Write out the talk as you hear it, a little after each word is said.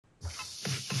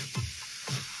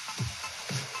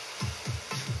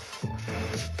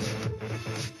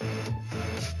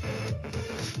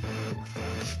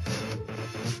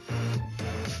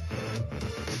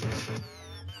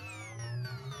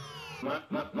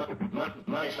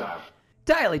Money stop.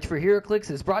 Dial H for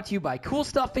HeroClix is brought to you by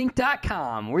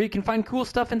CoolStuffInc.com, where you can find cool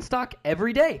stuff in stock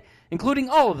every day, including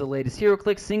all of the latest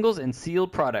HeroClix singles and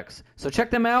sealed products. So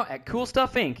check them out at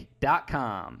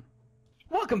CoolStuffInc.com.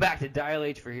 Welcome back to Dial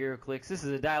H for HeroClix. This is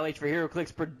a Dial H for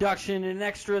HeroClix production, an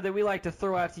extra that we like to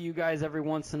throw out to you guys every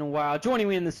once in a while. Joining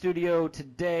me in the studio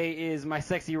today is my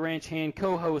sexy ranch hand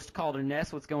co-host, Calder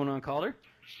Ness. What's going on, Calder?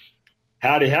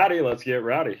 Howdy, howdy. Let's get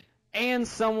rowdy. And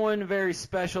someone very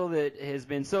special that has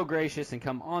been so gracious and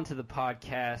come onto the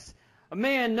podcast, a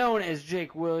man known as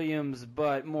Jake Williams,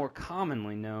 but more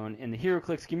commonly known in the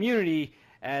HeroClix community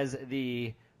as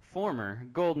the former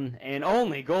Golden and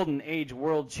only Golden Age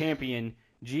World Champion,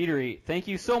 Jetery. Thank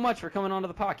you so much for coming onto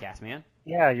the podcast, man.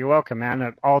 Yeah, you're welcome, man.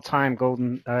 An all-time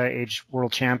Golden Age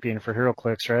World Champion for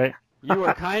HeroClix, right? You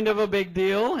are kind of a big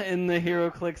deal in the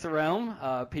HeroClix realm.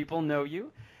 People know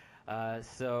you.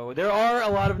 So there are a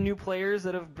lot of new players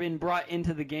that have been brought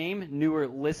into the game, newer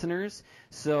listeners.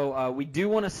 So we do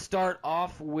want to start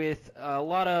off with a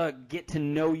lot of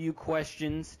get-to-know-you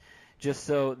questions, just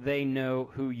so they know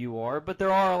who you are. But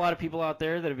there are a lot of people out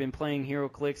there that have been playing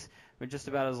HeroClix for just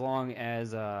about as long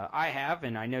as I have,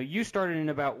 and I know you started in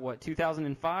about,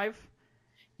 2005?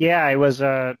 Yeah, I was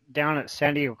down at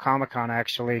San Diego Comic-Con,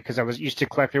 actually, because I used to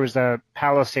collect. There was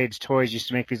Palisades Toys used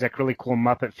to make these really cool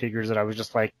Muppet figures that I was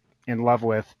just in love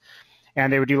with,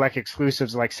 and they would do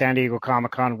exclusives like San Diego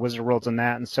Comic-Con, Wizard Worlds, and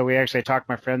that. And so we actually talked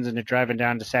my friends into driving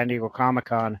down to San Diego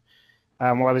Comic-Con.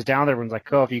 While I was down there, everyone's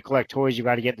like, "Oh, if you collect toys, you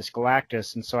got to get this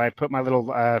Galactus." And so I put my little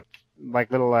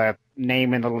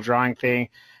name in the little drawing thing,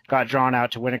 got drawn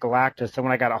out to win a Galactus. And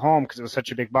when I got it home, because it was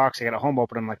such a big box, I got it home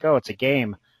open. I'm like, "Oh, it's a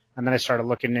game." And then I started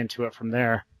looking into it from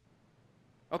there.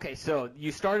 Okay, so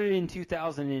you started in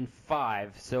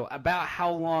 2005. So about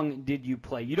how long did you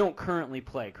play? You don't currently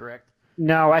play, correct?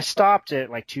 No, I stopped at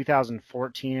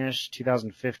 2014-ish,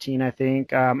 2015, I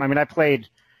think. I played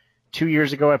 2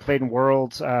 years ago. I played in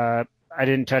Worlds. I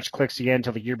didn't touch Clix again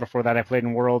until the year before that. I played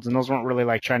in Worlds, and those weren't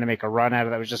really trying to make a run out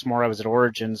of that. It was just more I was at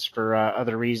Origins for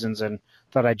other reasons and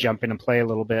thought I'd jump in and play a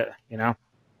little bit, Yeah,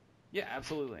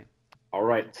 absolutely. All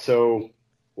right. So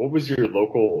what was your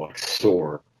local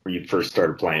store where you first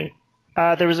started playing?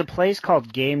 There was a place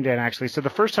called Game Den, actually. So the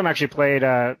first time I actually played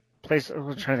I'm trying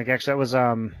to think, actually, that was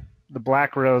the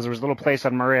Black Rose. There was a little place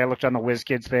on Murray. I looked on the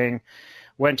WizKids thing.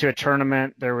 Went to a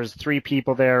tournament. There was 3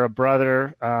 people there, a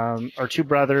brother, or 2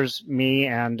 brothers, me,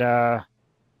 and the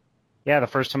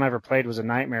first time I ever played was a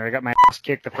nightmare. I got my ass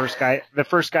kicked the first guy,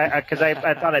 because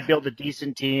I thought I'd build a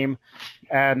decent team,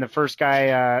 and the first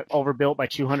guy overbuilt by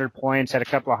 200 points, had a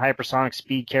couple of hypersonic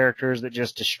speed characters that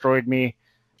just destroyed me.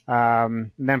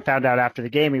 And then found out after the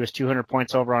game he was 200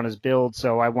 points over on his build,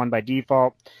 so I won by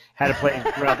default. Had to play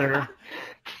his brother.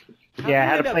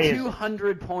 Had to play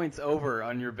 200 points over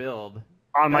on your build.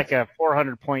 On a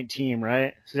 400-point team,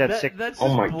 right? So that's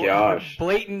oh my gosh,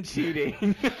 blatant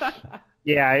cheating.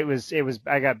 Yeah, it was.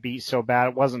 I got beat so bad.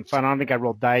 It wasn't fun. I don't think I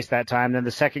rolled dice that time. Then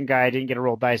the second guy, I didn't get to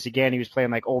roll dice again. He was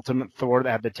playing Ultimate Thor that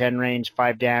had the 10 range,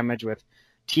 5 damage with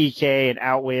TK and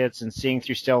outwits and seeing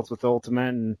through stealth with Ultimate.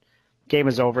 And game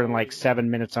was over in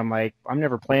 7 minutes. I'm like, I'm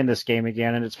never playing this game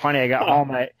again. And it's funny. I got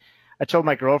home. I told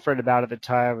my girlfriend about it at the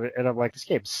time, and I'm like, this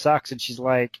game sucks. And she's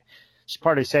like, she's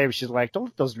partly saved. She's like, don't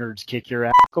let those nerds kick your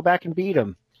ass. Go back and beat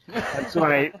them. And so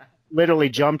I literally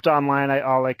jumped online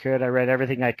all I could. I read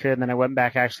everything I could, and then I went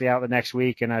back actually out the next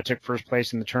week, and I took first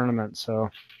place in the tournament. So.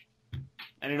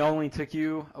 And it only took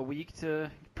you a week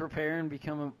to prepare and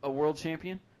become a world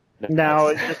champion? No,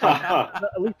 it's just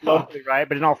at least locally, right?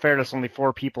 But in all fairness, only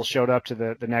 4 people showed up to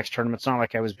the next tournament. It's not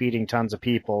like I was beating tons of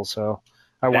people, so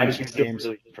I won 2 games.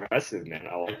 Really impressive, man.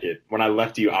 I like it. When I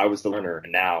left you, I was the learner,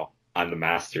 and now I'm the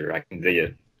master. I can dig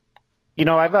it.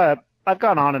 I've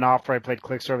gone on and off where I played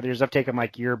Clix over the years. I've taken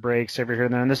year breaks over here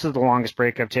and there, and this is the longest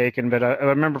break I've taken. But I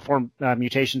remember before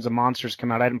Mutations of Monsters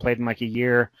come out, I hadn't played in a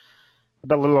year,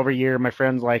 about a little over a year. My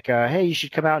friend's like, "Hey, you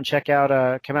should come out and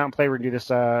come out and play. We're gonna do this,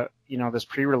 this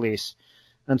pre-release."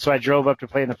 And so I drove up to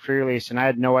play in the pre-release, and I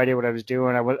had no idea what I was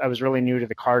doing. I was really new to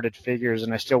the carded figures,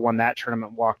 and I still won that tournament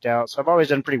and walked out. So I've always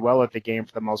done pretty well at the game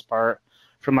for the most part.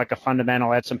 From a fundamental,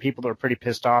 I had some people that were pretty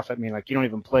pissed off at me, you don't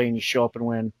even play and you show up and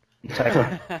win.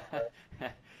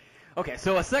 Okay,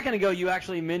 so a second ago you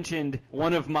actually mentioned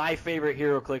one of my favorite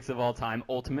HeroClix of all time,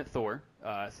 Ultimate Thor,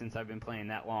 since I've been playing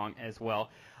that long as well.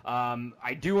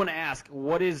 I do want to ask,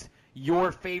 what is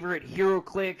your favorite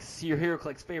HeroClix, your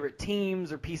HeroClix favorite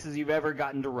teams or pieces you've ever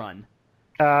gotten to run?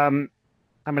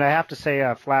 I mean, I have to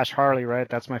say Flash Harley, right?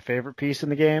 That's my favorite piece in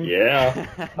the game. Yeah.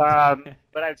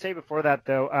 But I'd say before that,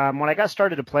 though, when I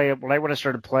started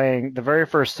playing, the very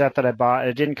first set that I bought,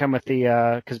 it didn't come with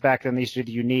the, because back then they used to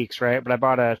do the uniques, right? But I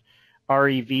bought a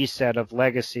REV set of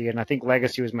Legacy, and I think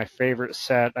Legacy was my favorite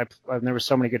set. There were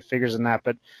so many good figures in that,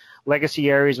 but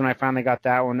Legacy Ares, when I finally got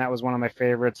that one, that was one of my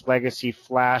favorites. Legacy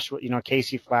Flash,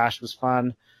 Casey Flash was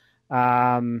fun.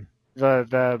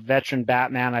 The veteran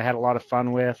Batman I had a lot of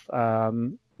fun with. There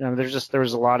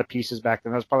was a lot of pieces back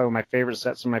then. That was probably one of my favorite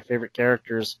sets, some of my favorite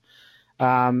characters.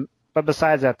 But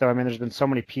besides that, though, I mean, there's been so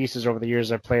many pieces over the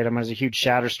years I've played them. I was a huge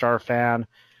Shatterstar fan.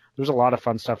 There was a lot of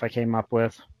fun stuff I came up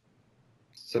with.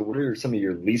 So what are some of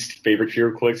your least favorite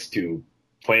HeroClix to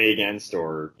play against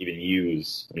or even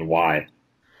use, and why?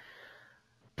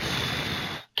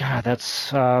 God,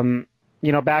 that's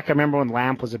back I remember when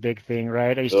Lamp was a big thing,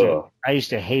 right? I used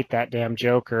to hate that damn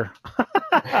Joker.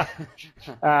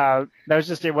 That was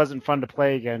just, it wasn't fun to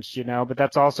play against, but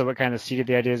that's also what kind of seeded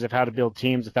the ideas of how to build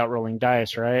teams without rolling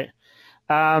dice, right?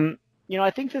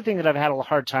 I think the thing that I've had a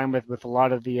hard time with a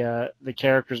lot of the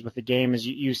characters with the game is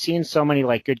you've seen so many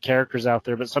like good characters out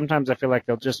there, but sometimes I feel like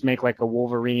they'll just make like a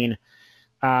Wolverine,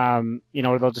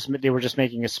 they were just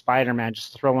making a Spider-Man,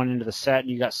 just throw one into the set, and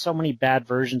you got so many bad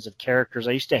versions of characters.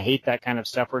 I used to hate that kind of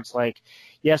stuff where it's like,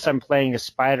 yes, I'm playing a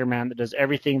Spider-Man that does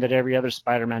everything that every other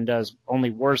Spider-Man does,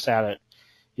 only worse at it.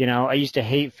 I used to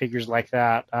hate figures like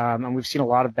that, and we've seen a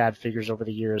lot of bad figures over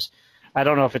the years. I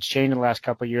don't know if it's changed in the last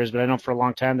couple of years, but I know for a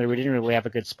long time there we didn't really have a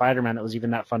good Spider-Man that was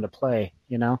even that fun to play,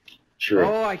 Sure.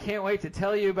 Oh, I can't wait to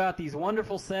tell you about these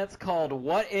wonderful sets called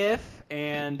What If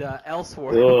and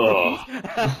Elseworlds.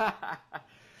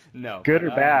 No. Good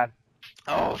or bad?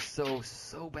 Oh, so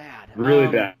bad. Really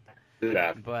bad.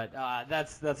 But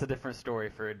that's a different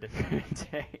story for a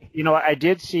different day. I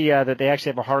did see that they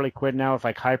actually have a Harley Quinn now with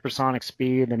like hypersonic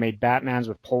speed. They made Batmans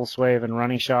with pulse wave and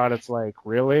running shot. It's like,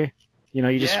 really?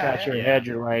 You just scratch your head.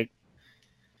 You're like,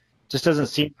 just doesn't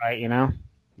seem right,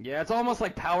 Yeah, it's almost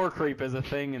like power creep is a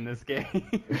thing in this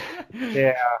game.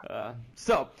 Yeah.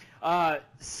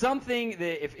 Something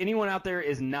that if anyone out there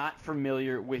is not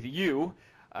familiar with you,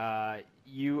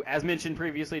 as mentioned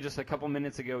previously just a couple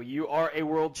minutes ago, you are a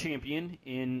world champion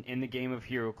in the game of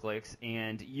HeroClix,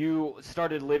 and you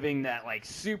started living that like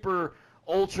super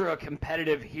ultra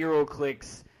competitive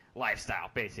HeroClix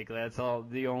lifestyle, basically. That's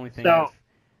the only thing I've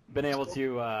been able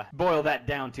to boil that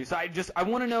down to. So I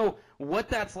want to know what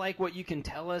that's like, what you can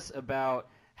tell us about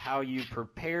how you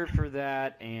prepared for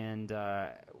that, and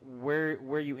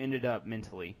where you ended up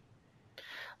mentally.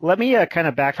 Let me kind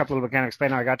of back up a little bit, kind of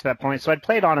explain how I got to that point. So I'd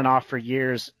played on and off for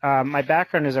years. My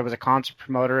background is I was a concert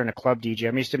promoter and a club DJ.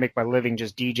 I used to make my living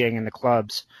just DJing in the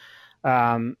clubs.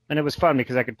 And it was fun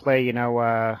because I could play,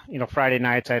 Friday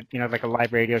nights, I had, like a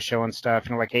live radio show and stuff,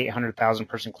 like 800,000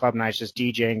 person club nights, just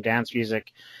DJing, dance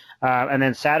music. And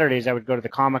then Saturdays I would go to the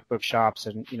comic book shops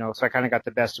and, so I kind of got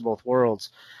the best of both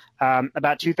worlds.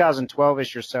 About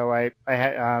 2012-ish or so, I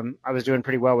was doing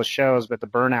pretty well with shows, but the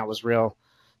burnout was real.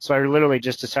 So I literally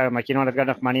just decided, I'm like, I've got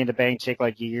enough money in the bank to take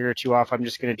like a year or two off. I'm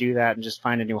just going to do that and just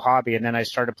find a new hobby. And then I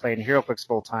started playing HeroClix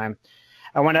full time.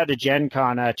 I went out to Gen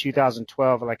Con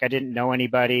 2012. Like I didn't know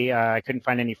anybody. I couldn't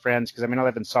find any friends because I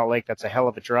live in Salt Lake. That's a hell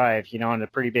of a drive, and a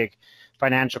pretty big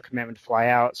financial commitment to fly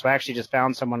out. So I actually just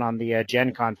found someone on the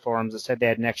Gen Con forums that said they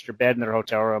had an extra bed in their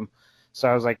hotel room. So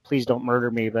I was like, please don't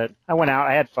murder me. But I went out.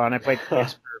 I had fun. I played for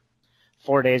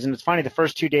 4 days. And it's funny, the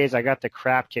first 2 days I got the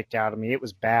crap kicked out of me. It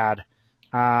was bad.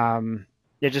 I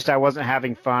wasn't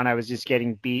having fun. I was just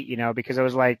getting beat, because I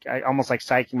was like, I almost like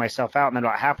psyching myself out. And then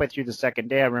about halfway through the second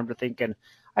day, I remember thinking,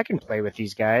 I can play with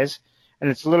these guys. And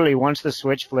it's literally once the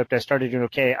switch flipped, I started doing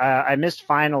okay. I missed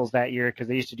finals that year because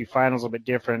they used to do finals a little bit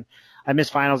different. I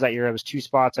missed finals that year. I was 2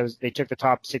 spots. They took the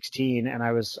top 16 and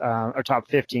I was, or top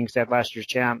 15 because they had last year's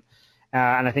champ.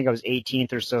 And I think I was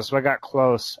 18th or so. So I got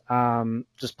close,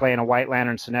 just playing a White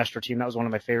Lantern Sinestro team. That was one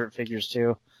of my favorite figures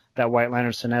too, that White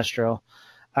Lantern Sinestro.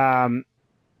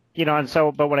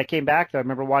 But when I came back, though, I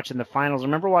remember watching the finals. I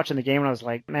remember watching the game, and I was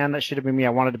like, man, that should have been me.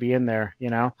 I wanted to be in there,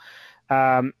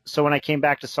 So when I came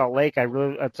back to Salt Lake,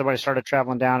 that's when I started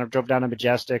traveling down. I drove down to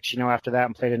Majestics, after that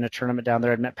and played in a tournament down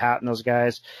there. I'd met Pat and those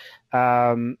guys. But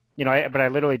I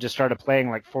literally just started playing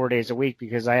like 4 days a week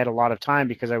because I had a lot of time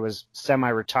because I was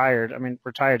semi-retired.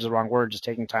 Retired is the wrong word, just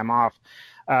taking time off.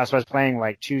 So I was playing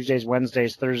like Tuesdays,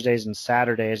 Wednesdays, Thursdays, and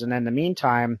Saturdays. And then in the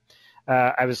meantime,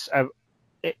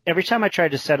 every time I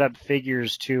tried to set up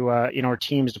figures to, or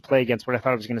teams to play against what I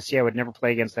thought I was going to see, I would never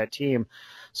play against that team.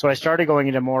 So I started going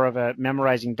into more of a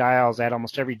memorizing dials. I had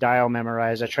almost every dial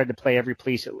memorized. I tried to play every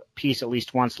piece at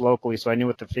least once locally so I knew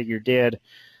what the figure did.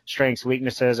 strengths,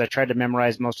 weaknesses. I tried to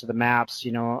memorize most of the maps, a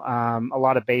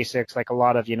lot of basics, like a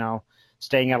lot of,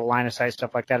 staying out of line of sight,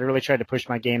 stuff like that. I really tried to push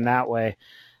my game that way.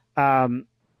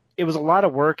 It was a lot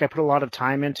of work. I put a lot of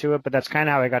time into it, but that's kind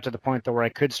of how I got to the point though where I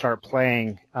could start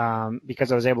playing,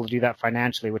 because I was able to do that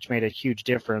financially, which made a huge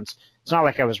difference. It's not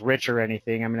like I was rich or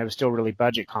anything. I mean, I was still really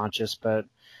budget conscious, but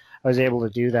I was able to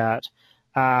do that.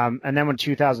 And then when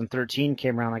 2013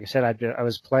 came around, like I said, I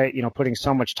was putting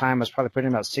so much time. I was probably putting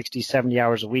about 60, 70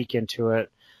 hours a week into it.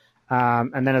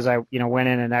 And then as I, went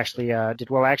in and actually did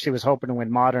well, I actually was hoping to win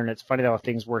Modern. It's funny how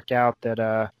things worked out that,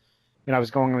 I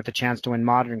was going with the chance to win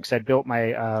Modern because I built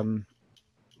my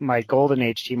my Golden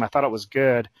Age team. I thought it was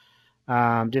good.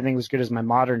 Didn't think it was good as my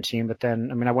Modern team, but then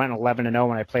I went 11-0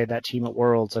 when I played that team at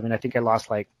Worlds. I think I lost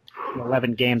like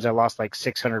 11 games. I lost like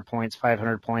 600 points,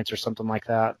 500 points, or something like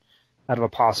that, out of a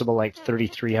possible like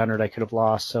 3,300 I could have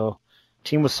lost. So,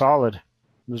 team was solid.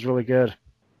 It was really good.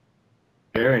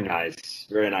 Very nice,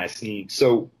 very nice. And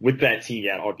so with that team,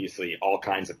 you had obviously all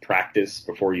kinds of practice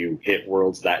before you hit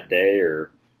Worlds that day,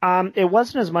 or? It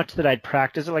wasn't as much that I'd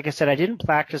practice it. Like I said, I didn't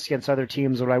practice against other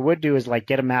teams. What I would do is like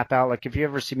get a map out. Like if you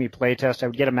ever see me play test, I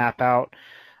would get a map out,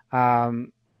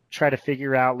 try to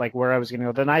figure out like where I was going to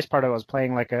go. The nice part I was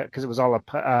playing because it was all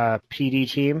a PD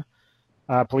team,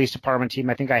 police department team.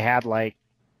 I think I had like,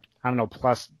 I don't know,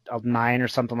 plus 9 or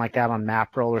something like that on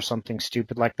map roll or something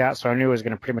stupid like that. So I knew I was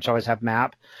going to pretty much always have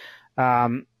map.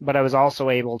 But I was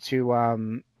also able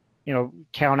to,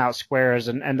 count out squares.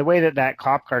 And the way that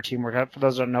cop car team worked out, for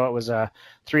those who don't know, it was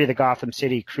 3 of the Gotham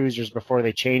City cruisers before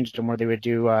they changed them, where they would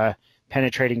do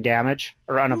penetrating damage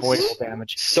or unavoidable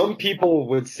damage. Some people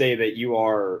would say that you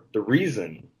are the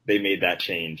reason they made that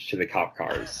change to the cop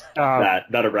cars, that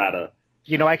errata.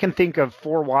 I can think of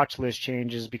 4 watch list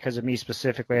changes because of me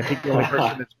specifically. I think the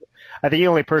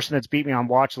only person that's beat me on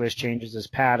watch list changes is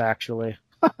Pat, actually.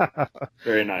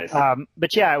 Very nice.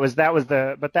 But yeah, that was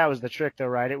the trick though,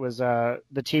 right? It was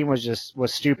the team was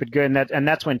stupid good, and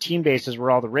that's when team bases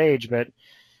were all the rage. But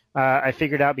I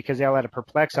figured out, because they all had a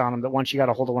perplex on them, that once you got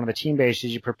a hold of one of the team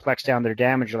bases, you perplex down their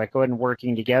damage. You're like, go ahead and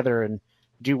working together and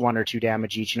do 1 or 2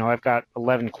 damage each. I've got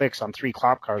 11 clicks on 3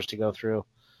 cop cars to go through.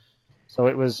 So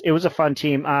it was a fun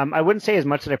team. I wouldn't say as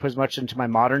much that I put as much into my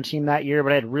Modern team that year,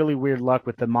 but I had really weird luck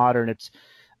with the Modern.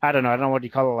 I don't know what you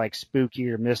call it, like spooky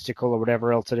or mystical or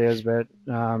whatever else it is, but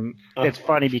it's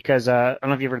funny because I don't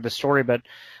know if you've heard the story, but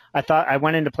I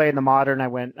went into playing the Modern. I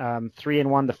went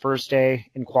 3-1 the first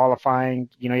day in qualifying.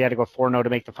 You had to go 4-0 to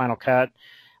make the final cut.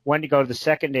 Went to go to the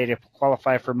second day to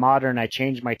qualify for Modern. I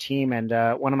changed my team, and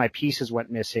one of my pieces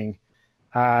went missing.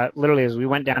 Literally, as we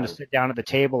went down to sit down at the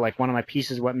table, like one of my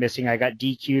pieces went missing. I got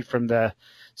DQ'd from the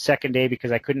second day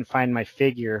because I couldn't find my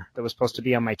figure that was supposed to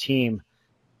be on my team.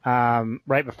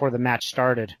 Right before the match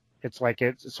started. So I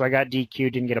got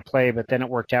DQ'd, didn't get a play, but then it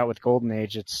worked out with Golden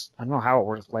Age. I don't know how it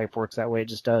works. Life works that way. It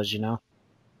just does,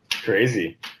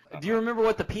 Crazy. Do you remember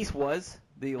what the piece was?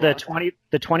 The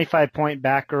 25-point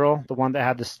Batgirl, the one that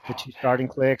had the 2 starting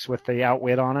clicks with the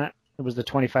outwit on it. It was the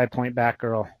 25-point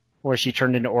Batgirl, where she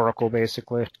turned into Oracle,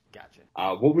 basically. Gotcha.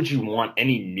 What would you want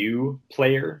any new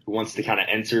player who wants to kind of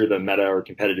enter the meta or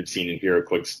competitive scene in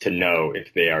HeroClix to know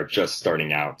if they are just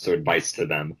starting out? So advice to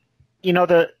them.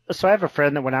 So I have a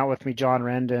friend that went out with me, John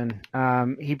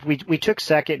Rendon. We took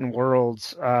second in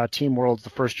Worlds, Team Worlds,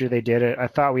 the first year they did it. I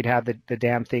thought we'd have the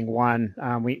damn thing won.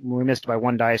 We missed by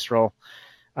 1 dice roll.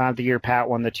 The year Pat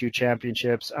won the 2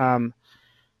 championships. And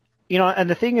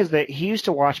the thing is that he used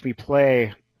to watch me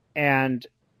play, and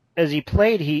as he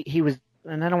played, he was.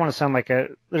 And I don't want to sound like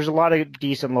there's a lot of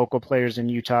decent local players in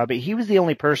Utah, but he was the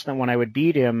only person that when I would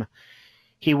beat him,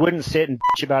 he wouldn't sit and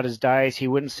bitch about his dice. He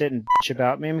wouldn't sit and bitch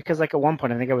about me, because like at one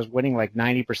point I think I was winning like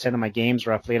 90% of my games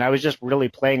roughly, and I was just really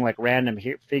playing like random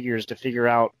figures to figure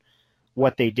out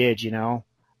what they did,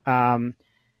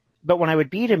 But when I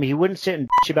would beat him, he wouldn't sit and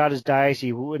bitch about his dice.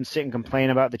 He wouldn't sit and complain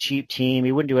about the cheap team.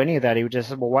 He wouldn't do any of that. He would just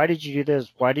say, well, why did you do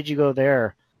this? Why did you go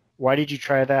there? Why did you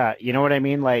try that? You know what I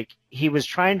mean? Like, he was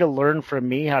trying to learn from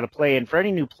me how to play. And for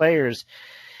any new players,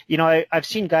 I've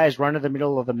seen guys run to the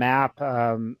middle of the map.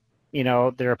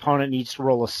 Their opponent needs to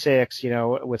roll a 6,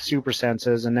 with super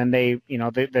senses. And then their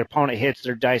opponent hits,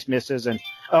 their dice misses. And,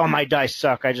 oh, my dice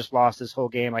suck. I just lost this whole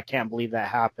game. I can't believe that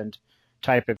happened.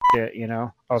 Type of shit,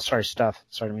 Oh, sorry, stuff.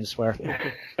 Sorry, I didn't mean to swear.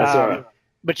 That's all right.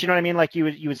 But you know what I mean? Like you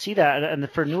would see that. And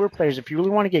for newer players, if you really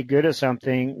want to get good at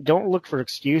something, don't look for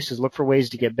excuses. Look for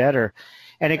ways to get better.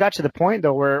 And it got to the point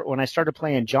though where when I started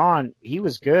playing John, he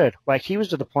was good. Like he was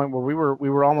to the point where we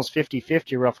were almost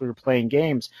 50-50 roughly. We were playing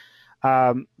games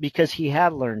because he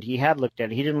had learned, he had looked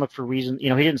at it. He didn't look for reasons. He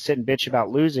didn't sit and bitch about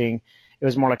losing. It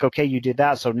was more like, okay, you did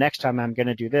that, so next time I'm going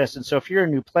to do this. And so if you're a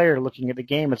new player looking at the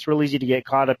game, it's real easy to get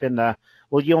caught up in the,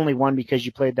 well, you only won because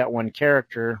you played that one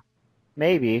character.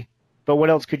 Maybe. But what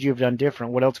else could you have done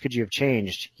different? What else could you have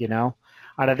changed, you know?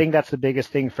 And I think that's the biggest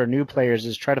thing for new players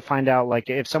is try to find out, like,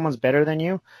 if someone's better than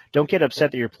you, don't get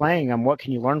upset that you're playing them. What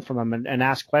can you learn from them and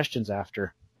ask questions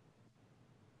after?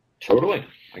 Totally.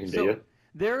 I can dig it.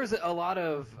 There's a lot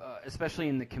of, especially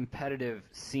in the competitive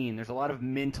scene, there's a lot of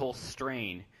mental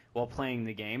strain while playing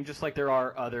the game, just like there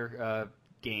are other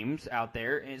games out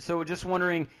there. And so just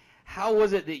wondering, how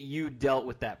was it that you dealt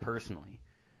with that personally?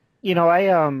 You know, I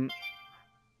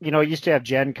used to have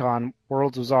Gen Con.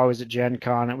 Worlds was always at Gen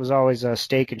Con. It was always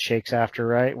Steak and Shakes after,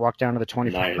 right? Walk down to the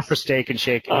 24 for Steak and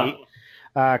Shake and eat.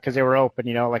 Because they were open,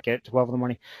 you know, like at 12 in the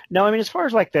morning. No, I mean, as far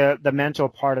as like the mental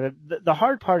part of it, the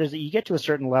hard part is that you get to a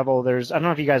certain level. I don't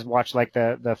know if you guys watch like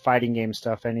the fighting game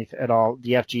stuff at all,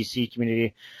 the FGC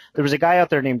community. There was a guy out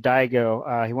there named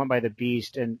Daigo. He went by the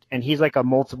Beast, and he's like a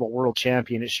multiple world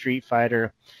champion at Street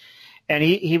Fighter. And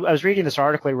I was reading this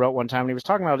article he wrote one time, and he was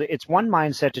talking about it's one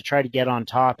mindset to try to get on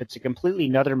top. It's a completely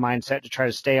another mindset to try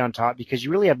to stay on top because you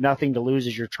really have nothing to lose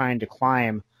as you're trying to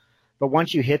climb. But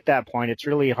once you hit that point, it's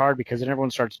really hard because then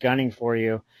everyone starts gunning for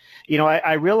you. You know,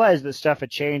 I realized that stuff had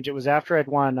changed. It was after I'd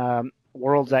won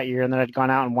Worlds that year, and then I'd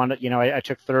gone out and won it. You know, I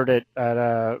took third at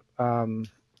the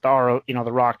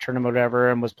Rock tournament, or whatever,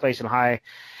 and was placing high.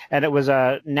 And it was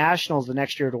Nationals the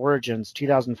next year at Origins,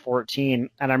 2014.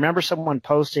 And I remember someone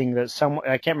posting that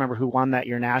I can't remember who won that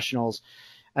year Nationals,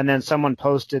 and then someone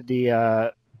posted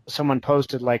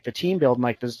like the team build, and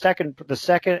like the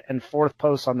second and fourth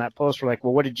posts on that post were like,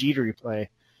 well, what did Jeter play?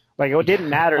 Like, it didn't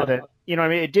matter that, you know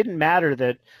what I mean? It didn't matter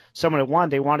that someone had won.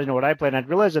 They wanted to know what I played. And I'd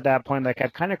realized at that point, like,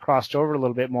 I'd kind of crossed over a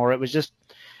little bit more. It was just,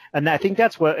 and I think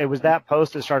it was that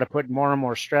post that started putting more and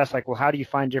more stress. Like, well, how do you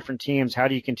find different teams? How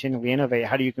do you continually innovate?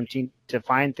 How do you continue to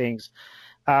find things?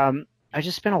 I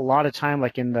just spent a lot of time,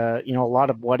 like, in a lot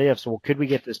of what ifs. Well, could we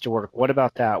get this to work? What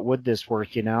about that? Would this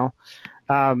work, you know?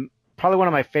 Probably one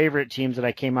of my favorite teams that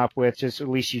I came up with, just at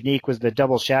least unique, was the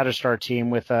double Shatterstar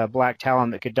team with Black Talon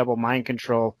that could double mind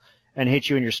control and hit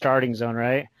you in your starting zone,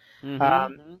 right?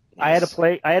 Mm-hmm. I had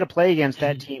to play against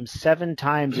that team 7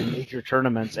 times in major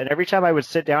tournaments, and every time I would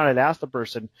sit down, I'd ask the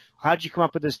person, "How'd you come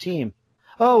up with this team?"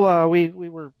 "Oh, we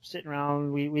were sitting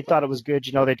around. We thought it was good."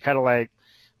 You know, they'd kind of like,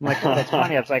 I'm like, "Oh, that's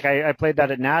funny." It's like I played that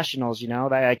at Nationals. You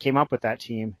know, I came up with that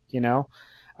team. You know.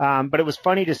 But it was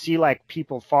funny to see like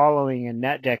people following and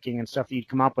net decking and stuff that you'd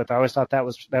come up with. I always thought that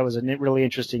was a really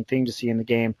interesting thing to see in the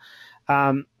game.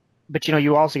 But you know,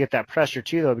 you also get that pressure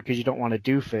too, though, because you don't want to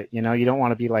doof it. You know, you don't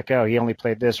want to be like, oh, he only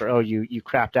played this, or oh, you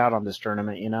crapped out on this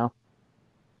tournament. You know.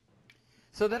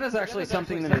 So that is actually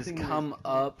something that has come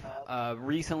up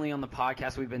recently on the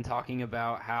podcast. We've been talking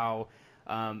about how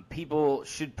people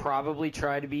should probably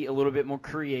try to be a little bit more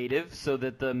creative so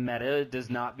that the meta does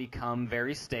not become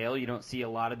very stale. You don't see a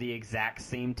lot of the exact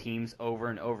same teams over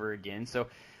and over again. So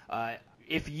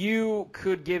if you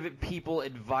could give people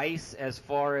advice as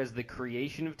far as the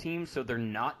creation of teams so they're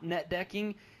not net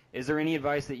decking, is there any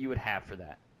advice that you would have for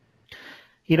that?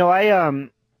 You know,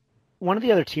 one of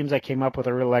the other teams I came up with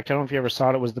I really liked, I don't know if you ever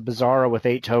saw it, was the Bizarro with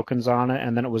 8 tokens on it,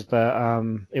 and then it was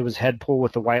Headpool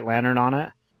with the White Lantern on it.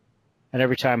 And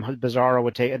every time Bizarro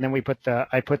would take, and then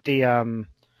I put the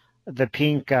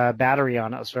pink battery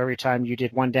on it. So every time you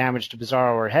did 1 damage to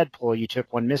Bizarro or Headpool, you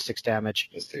took 1 Mystics damage.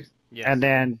 Mystics. Yes. And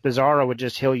then Bizarro would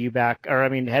just heal you back,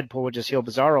 Headpool would just heal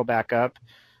Bizarro back up.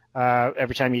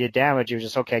 Every time you did damage, it was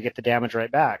just, okay, get the damage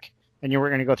right back. And you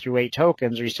weren't going to go through 8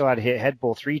 tokens, or you still had to hit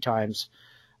Headpool 3 times.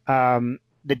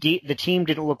 The team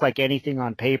didn't look like anything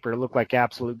on paper. It looked like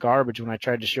absolute garbage when I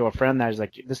tried to show a friend that. I was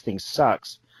like, this thing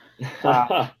sucks.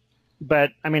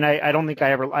 But I mean, I don't think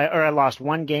I lost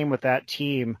 1 game with that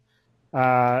team.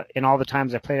 In all the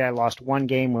times I played, I lost 1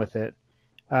 game with it,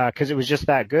 cause it was just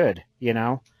that good, you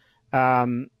know?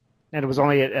 And it was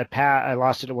only at Pat, I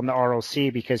lost it on the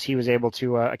ROC because he was able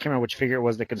to, I can't remember which figure it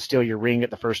was that could steal your ring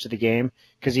at the first of the game,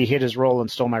 cause he hit his roll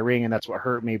and stole my ring, and that's what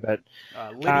hurt me. But,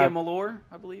 Lydia Malore,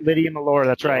 I believe. Lydia Malore,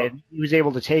 that's right. He was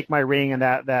able to take my ring, and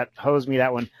that hosed me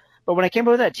that one. But when I came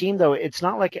up with that team, though, it's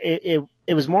not like it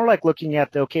was more like looking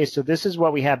at so this is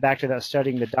what we have back to that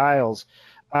studying the dials.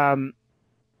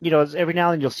 You know, every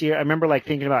now and then you'll see, I remember like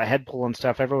thinking about Headpool and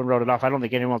stuff. Everyone wrote it off. I don't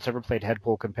think anyone else ever played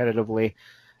Headpool competitively.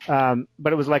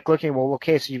 But it was like looking, well,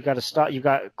 okay, so you've got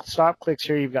stop clicks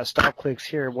here, you've got stop clicks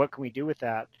here. What can we do with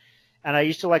that? And I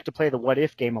used to like to play the what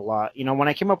if game a lot. You know, when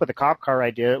I came up with the cop car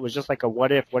idea, it was just like a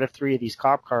what if 3 of these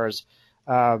cop cars.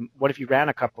 What if you ran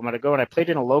a couple minutes ago? And I played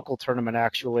in a local tournament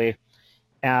actually.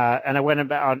 And I went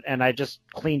about and I just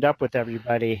cleaned up with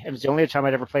everybody. It was the only time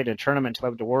I'd ever played in a tournament until I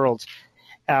went to Worlds.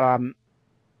 And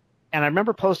I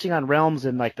remember posting on Realms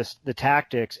and like the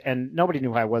tactics, and nobody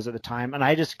knew who I was at the time, and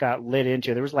I just got lit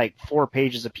into it. There was like 4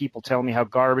 pages of people telling me how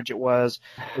garbage it was.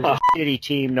 It was a shitty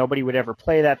team. Nobody would ever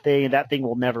play that thing, and that thing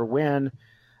will never win.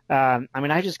 I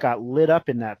mean, I just got lit up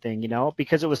in that thing,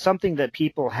 because it was something that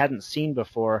people hadn't seen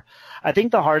before. I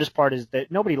think the hardest part is that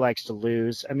nobody likes to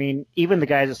lose. I mean, even the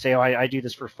guys that say, oh, I do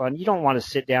this for fun, you don't want to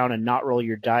sit down and not roll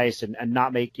your dice and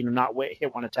not make, not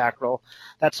hit one attack roll.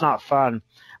 That's not fun.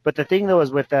 But the thing, though,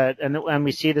 is with that, and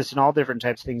we see this in all different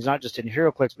types of things, not just in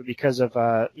HeroClix, but because of,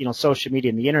 social media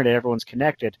and the internet, everyone's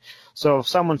connected. So if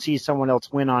someone sees someone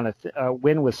else win on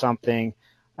win with something,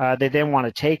 they then want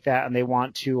to take that and they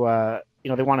want to,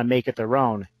 they want to make it their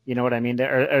own. You know what I mean?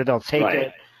 Or they'll take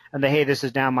it and hey, this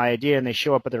is now my idea, and they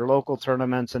show up at their local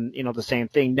tournaments, and the same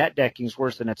thing. Net decking's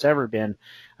worse than it's ever been,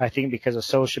 I think, because of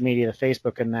social media, the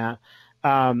Facebook, and that.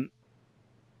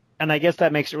 And I guess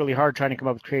that makes it really hard trying to come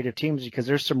up with creative teams, because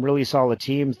there's some really solid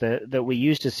teams that we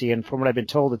used to see, and from what I've been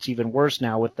told, it's even worse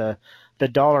now with the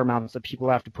dollar amounts that people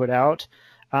have to put out.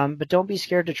 But don't be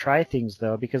scared to try things,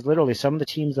 though, because literally some of the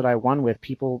teams that I won with,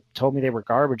 people told me they were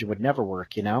garbage and would never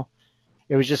work.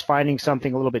 It was just finding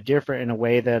something a little bit different in a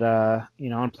way that,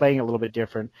 and playing it a little bit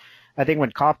different. I think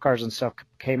when cop cars and stuff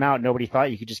came out, nobody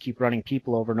thought you could just keep running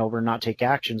people over and over and not take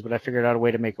actions, but I figured out a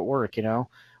way to make it work,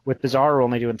 With Bizarro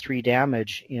only doing 3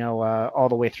 damage, all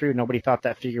the way through, nobody thought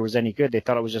that figure was any good. They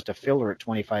thought it was just a filler at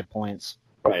 25 points.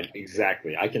 Right,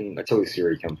 exactly. I totally see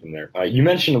where you come from there. You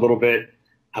mentioned a little bit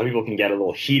how people can get a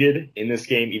little heated in this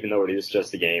game, even though it is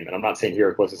just a game. And I'm not saying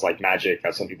HeroClix is like Magic,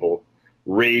 how some people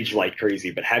rage like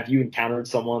crazy, but have you encountered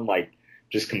someone like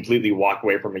just completely walk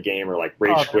away from a game or like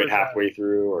rage quit halfway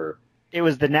through? Or it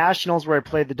was the Nationals where I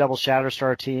played the double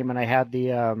Shatterstar team, and I had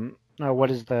the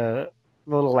what is the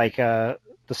little like the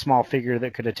small figure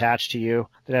that could attach to you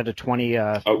that had a 20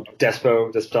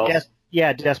 Despotelis.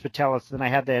 Despotelis. Then I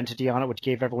had the entity on it which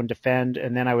gave everyone defend,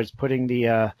 and then I was putting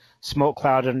the smoke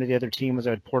cloud under the other team as I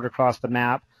would port across the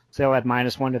map, so they'll add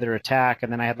 -1 to their attack,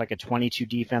 and then I had like a 22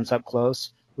 defense up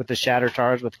close with the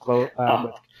Shatterstars with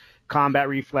combat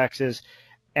reflexes.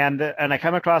 And I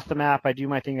come across the map, I do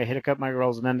my thing, I hit a couple of my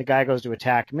rolls, and then the guy goes to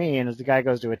attack me, and as the guy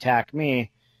goes to attack me,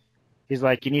 he's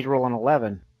like, you need to roll an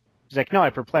 11. He's like, no, I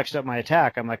perplexed up my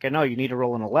attack. I'm like, I know, you need to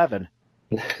roll an 11.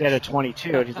 He had a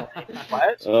 22. And he's like,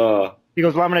 what? He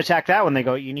goes, well, I'm going to attack that one. They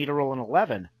go, you need to roll an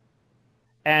 11.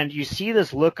 And you see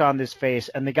this look on his face,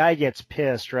 and the guy gets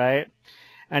pissed, right?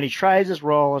 And he tries his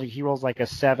roll, and he rolls like a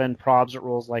 7, probs it,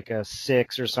 rolls like a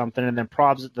 6 or something, and then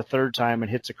probs it the third time and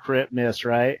hits a crit miss,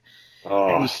 right?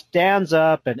 And he stands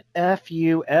up and F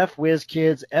you, F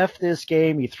WizKids, F this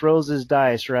game. He throws his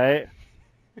dice, right?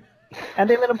 And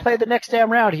they let him play the next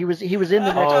damn round. He was in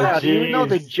the next round. Geez. Even though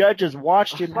the judges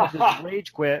watched him with his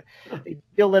rage quit, they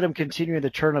still let him continue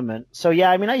the tournament. So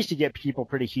yeah, I mean, I used to get people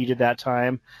pretty heated that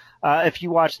time. If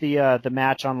you watch the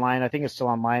match online, I think it's still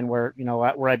online, where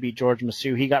where I beat George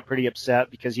Masu, he got pretty upset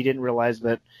because he didn't realize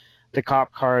that the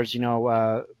cop cars,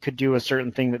 could do a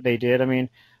certain thing that they did. I mean,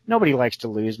 nobody likes to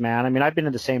lose, man. I mean, I've been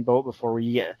in the same boat before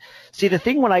where see, the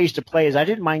thing when I used to play is I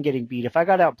didn't mind getting beat. If I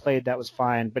got outplayed, that was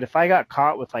fine. But if I got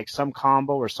caught with like some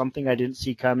combo or something I didn't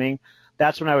see coming,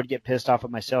 that's when I would get pissed off at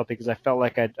myself because I felt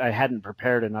like I hadn't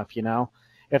prepared enough,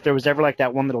 If there was ever like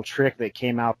that one little trick that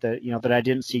came out that, that I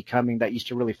didn't see coming, that used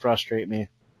to really frustrate me.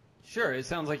 Sure, it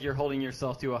sounds like you're holding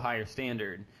yourself to a higher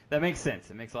standard. That makes sense.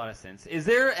 It makes a lot of sense. Is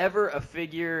there ever a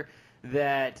figure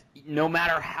that no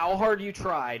matter how hard you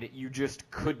tried, you just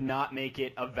could not make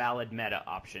it a valid meta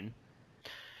option?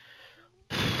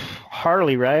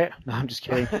 Harley, right? No, I'm just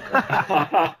kidding.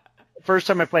 First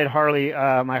time I played Harley,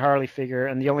 my Harley figure,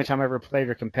 and the only time I ever played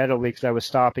her competitively because I was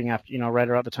stopping after, right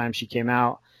around the time she came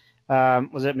out,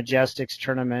 was at Majestic's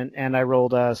tournament, and I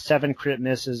rolled 7 crit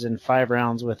misses in 5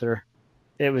 rounds with her.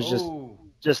 It was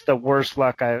just the worst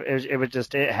luck.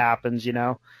 It happens,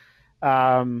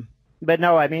 But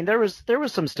no, I mean, there was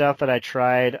some stuff that I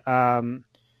tried. I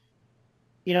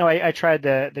tried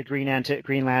the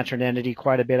Green Lantern entity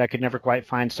quite a bit. I could never quite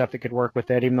find stuff that could work with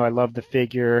it, even though I loved the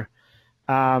figure.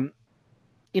 The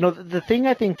thing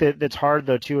I think that's hard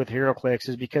though too with HeroClix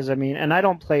is because and I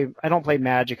don't play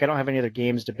Magic. I don't have any other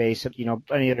games to base it,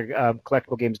 any other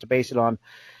collectible games to base it on.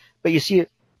 But you see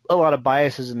a lot of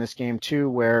biases in this game too,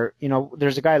 where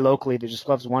there's a guy locally that just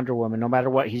loves Wonder Woman. No matter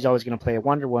what, he's always going to play a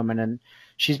Wonder Woman, and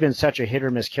she's been such a hit or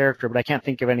miss character. But I can't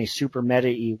think of any super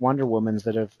meta-y Wonder Womans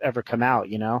that have ever come out.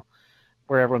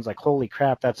 Where everyone's like, "Holy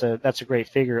crap, that's a great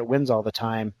figure. It wins all the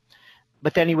time."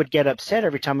 But then he would get upset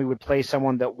every time he would play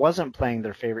someone that wasn't playing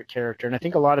their favorite character. And I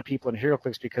think a lot of people in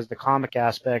HeroClix, because the comic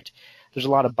aspect, there's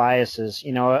a lot of biases.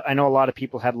 I know a lot of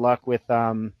people had luck with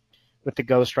with the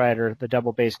Ghost Rider, the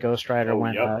double base Ghost Rider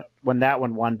when that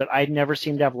one won. But I never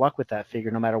seemed to have luck with that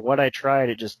figure. No matter what I tried,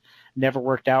 it just never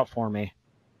worked out for me.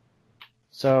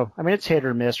 So, I mean, it's hit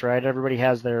or miss, right? Everybody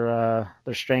has their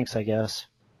strengths, I guess.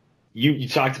 You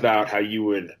talked about how you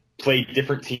would play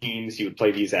different teams. You would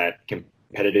play these at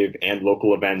competitive and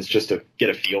local events just to get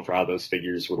a feel for how those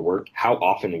figures would work. How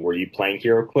often were you playing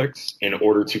HeroClix in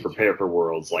order to prepare for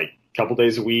Worlds? Like a couple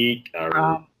days a week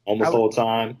or almost all the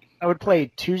time? I would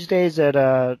play Tuesdays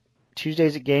at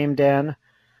Game Den.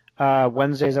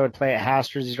 Wednesdays I would play at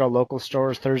Haster's. These are all local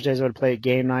stores. Thursdays I would play at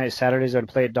Game Night. Saturdays I would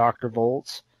play at Dr.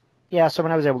 Volt's. Yeah, so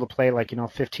when I was able to play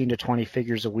 15 to 20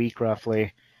 figures a week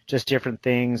roughly, just different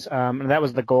things. And that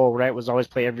was the goal, right? Was always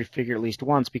play every figure at least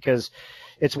once, because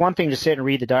it's one thing to sit and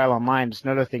read the dial online. It's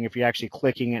another thing if you're actually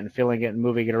clicking it and filling it and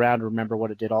moving it around to remember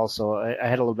what it did also. I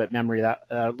had a little bit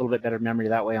better memory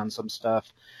that way on some stuff.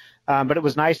 But it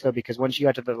was nice though, because once you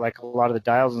got to a lot of the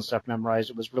dials and stuff memorized,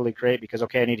 it was really great because,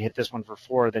 okay, I need to hit this one for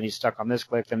 4, then he's stuck on this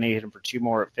click, then I need to hit him for 2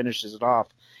 more, it finishes it off.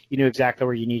 You knew exactly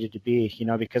where you needed to be,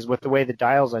 because with the way the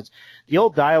the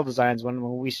old dial designs,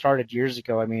 when we started years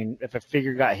ago, I mean, if a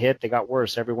figure got hit, they got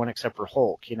worse, everyone except for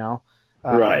Hulk,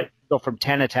 Right. Go from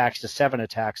 10 attacks to 7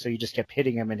 attacks, so you just kept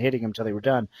hitting him until they were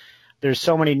done. There's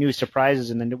so many new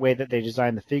surprises in the way that they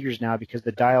design the figures now because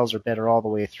the dials are better all the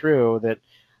way through that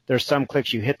there's some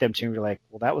clicks you hit them to and you're like,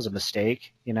 well, that was a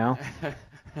mistake,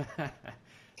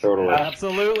 Totally.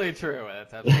 Absolutely true.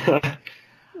 That's absolutely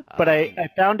But I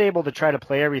found able to try to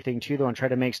play everything too, though, and try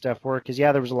to make stuff work. Because,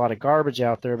 yeah, there was a lot of garbage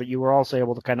out there, but you were also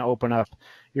able to kind of open up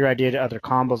your idea to other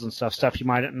combos and stuff you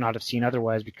might not have seen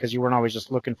otherwise because you weren't always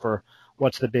just looking for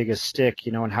what's the biggest stick,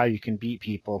 and how you can beat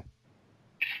people.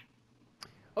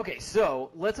 Okay,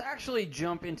 so let's actually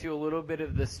jump into a little bit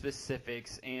of the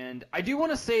specifics, and I do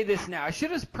want to say this now. I should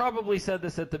have probably said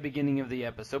this at the beginning of the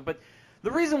episode, but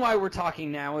the reason why we're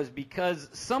talking now is because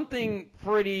something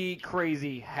pretty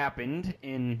crazy happened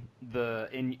in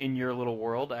your little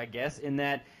world, I guess, in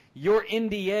that your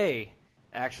NDA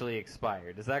actually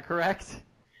expired. Is that correct?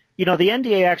 The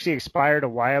NDA actually expired a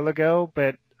while ago,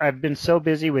 but I've been so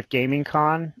busy with Gaming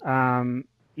Con.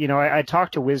 I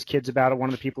talked to WizKids about it, one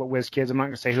of the people at WizKids. I'm not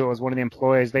going to say who it was, one of the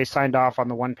employees. They signed off on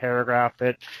the one paragraph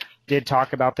that did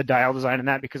talk about the dial design and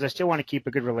that because I still want to keep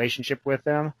a good relationship with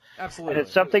them. Absolutely. And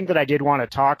it's something that I did want to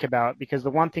talk about because the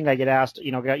one thing I get asked,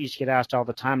 I used to get asked all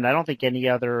the time, and I don't think any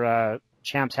other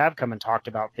champs have come and talked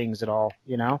about things at all,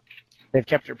 They've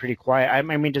kept it pretty quiet. I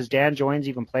mean, does Dan Joins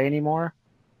even play anymore?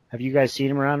 Have you guys seen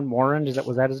him around? Warren,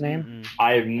 was that his name? Mm-hmm.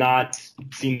 I have not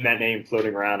seen that name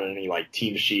floating around in any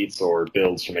team sheets or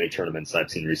builds from any tournaments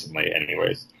I've seen recently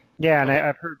anyways. Yeah,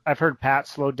 and I've heard Pat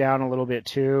slowed down a little bit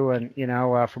too, and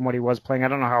from what he was playing, I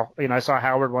don't know how. I saw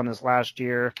Howard won this last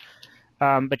year,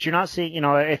 but you're not seeing.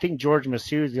 I think George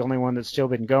Massoud is the only one that's still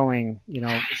been going,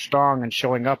 strong and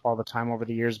showing up all the time over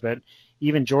the years. But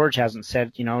even George hasn't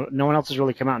said, no one else has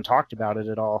really come out and talked about it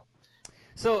at all.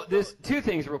 So there's 2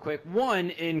 things real quick. One,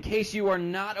 in case you are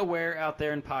not aware out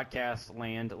there in podcast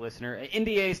land, listener,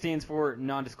 NDA stands for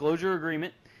non-disclosure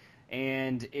agreement.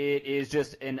 And it is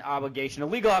just an obligation, a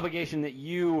legal obligation that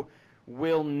you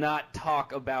will not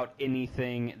talk about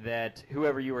anything that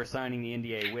whoever you are signing the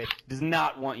NDA with does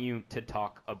not want you to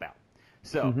talk about.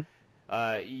 So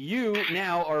you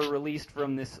now are released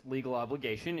from this legal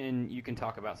obligation, and you can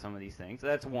talk about some of these things.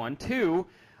 That's 1. 2,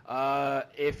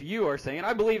 if you are saying, and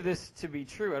I believe this to be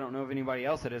true, I don't know of anybody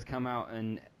else that has come out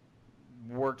and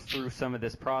worked through some of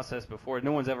this process before.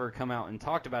 No one's ever come out and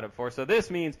talked about it before. So this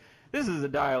means this is a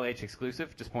Dial H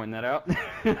exclusive. Just pointing that out.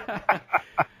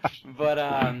 But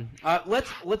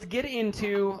let's get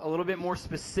into a little bit more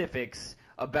specifics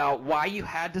about why you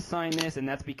had to sign this, and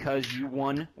that's because you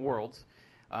won Worlds.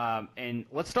 And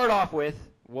let's start off with,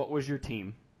 what was your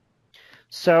team?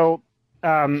 So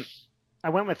I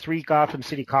went with 3 Gotham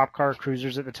City Cop Car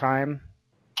Cruisers at the time,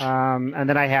 and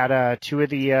then I had 2 of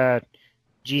the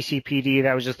GCPD.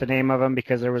 That was just the name of them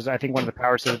because there was, I think, one of the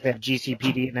powers said they had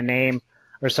GCPD in the name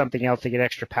or something else to get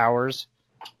extra powers.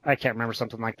 I can't remember,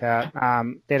 something like that.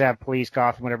 They'd have Police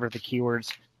Gotham, whatever the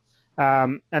keywords.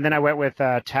 And then I went with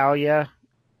Talia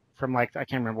from I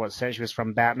can't remember what set she was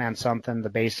from, Batman something, the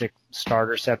basic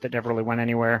starter set that never really went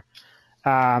anywhere.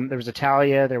 There was a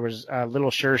Talia, there was a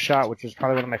Little Sure Shot, which was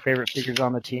probably one of my favorite figures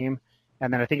on the team.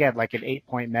 And then I think I had an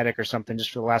 8-point medic or something just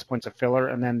for the last points of filler.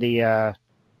 And then the, I'm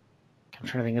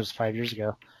trying to think, it was 5 years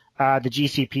ago, the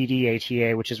GCPD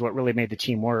ATA, which is what really made the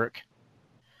team work.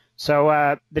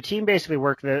 So the team basically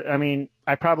worked.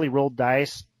 I probably rolled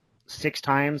dice 6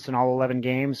 times in all 11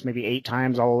 games, maybe 8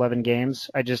 times all 11 games.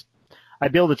 I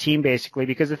build a team basically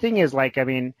because the thing is,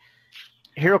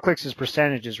 HeroClix is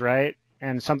percentages, right?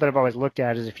 And something I've always looked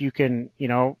at is if you can,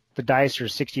 the dice are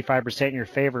 65% in your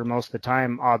favor most of the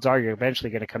time, odds are you're eventually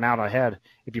going to come out ahead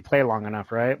if you play long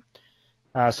enough, right?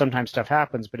 Sometimes stuff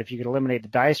happens, but if you could eliminate the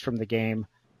dice from the game,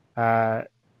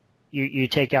 you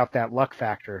take out that luck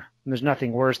factor. And there's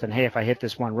nothing worse than, hey, if I hit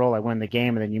this one roll, I win the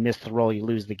game, and then you miss the roll, you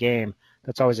lose the game.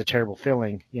 That's always a terrible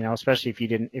feeling, especially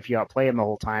if you outplay them the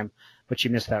whole time, but you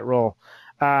miss that roll.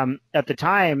 At the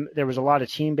time, there was a lot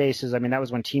of team bases. I mean, that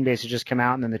was when team bases just came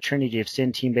out, and then the Trinity of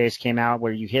Sin team base came out,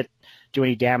 where you do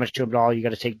any damage to them at all, you got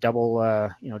to take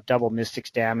double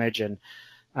Mystics damage, and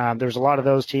there was a lot of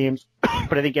those teams.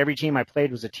 But I think every team I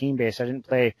played was a team base.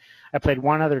 I played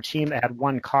one other team that had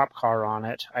one cop car on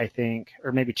it, I think,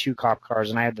 or maybe two cop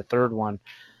cars, and I had the third one.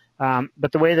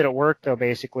 But the way that it worked, though,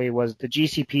 basically was the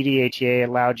GCPD ATA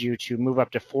allowed you to move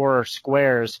up to 4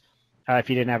 squares if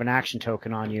you didn't have an action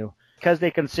token on you. Because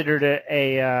they considered it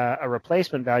a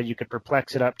replacement value, you could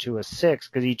perplex it up to a 6,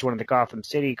 because each one of the Gotham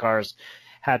City cars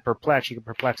had perplex. You could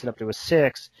perplex it up to a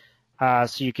 6,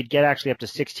 so you could get actually up to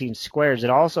 16 squares. It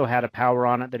also had a power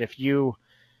on it that if you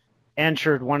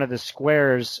entered one of the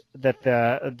squares that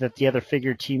the other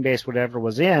figure, team base, whatever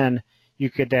was in,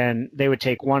 they would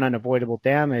take 1 unavoidable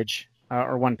damage,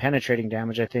 or 1 penetrating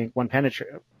damage, I think. I can't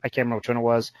remember which one it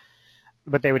was,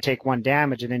 but they would take 1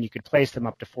 damage, and then you could place them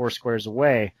up to 4 squares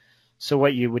away. So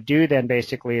what you would do then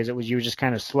basically is you would just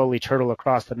kind of slowly turtle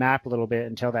across the map a little bit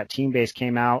until that team base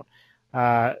came out.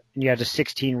 And you had a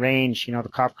 16 range, the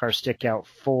cop cars stick out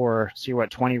 4, so you're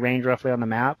 20 range roughly on the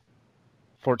map?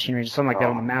 14 range, something like that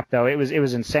on the map, though. It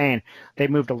was insane. They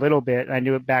moved a little bit. I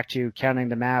knew it back to counting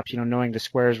the maps, knowing the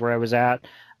squares where I was at.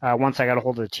 Once I got a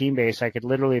hold of the team base, I could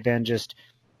literally then just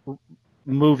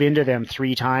move into them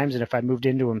 3 times, and if I moved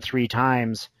into them 3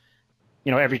 times,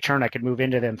 every turn I could move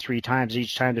into them 3 times.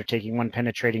 Each time they're taking 1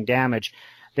 penetrating damage.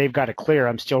 They've got to clear.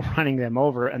 I'm still running them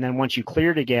over, and then once you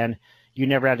cleared again, you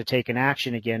never had to take an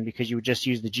action again because you would just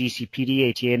use the GCPD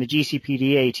ATA. And the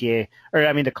GCPD ATA,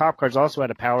 the cop cars also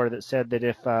had a power that said that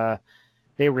if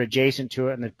they were adjacent to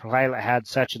it and the pilot had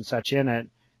such and such in it,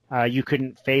 you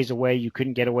couldn't phase away, you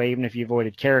couldn't get away, even if you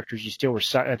avoided characters, you still were,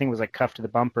 I think it was like cuffed to the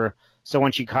bumper. So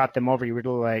once you caught them over, you were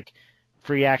like,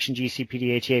 free action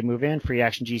GCPD ATA move in, free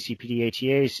action GCPD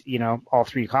ATAs, all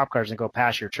 3 cop cars and go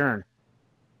pass your turn.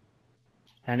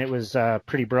 And it was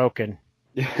pretty broken.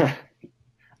 Yeah.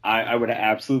 I would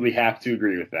absolutely have to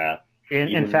agree with that.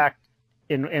 In fact,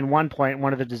 in one point,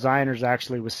 one of the designers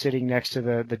actually was sitting next to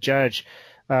the judge,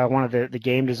 one of the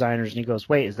game designers, and he goes,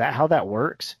 "Wait, is that how that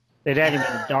works?" It hadn't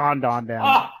even dawned on them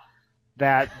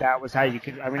that was how you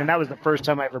could. And that was the first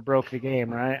time I ever broke the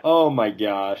game, right? Oh my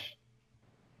gosh.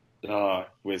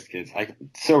 WizKids,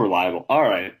 so reliable. All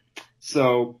right.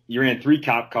 So you ran 3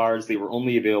 cop cars. They were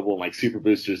only available in super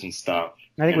boosters and stuff.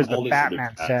 I think it was the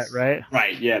Batman set, right?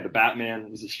 Right. Yeah, the Batman.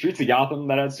 Was it Streets of Gotham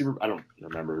that had super? I don't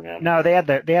remember, man. No, they had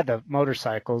the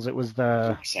motorcycles. It was the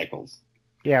motorcycles.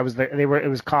 Yeah, it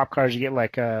was cop cars. You get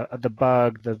like the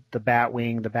Bug, the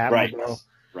Batwing, the Batmobile.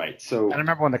 Right. So I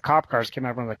remember when the cop cars came out,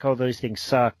 everyone was like, "Oh, those things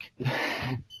suck."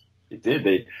 It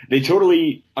did. They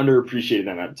totally underappreciated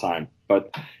them at the time,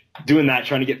 but. Doing that,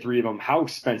 trying to get 3 of them, how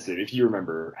expensive, if you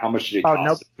remember, how much did it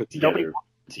cost to put together?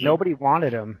 Nobody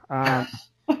wanted them.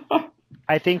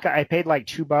 I think I paid like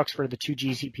 $2 for the 2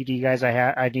 GCPD guys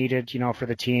I needed, for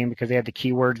the team because they had the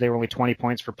keywords. They were only 20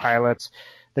 points for pilots.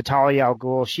 The Talia Al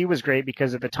Ghul, she was great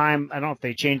because at the time, I don't know if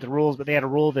they changed the rules, but they had a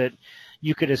rule that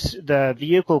the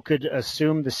vehicle could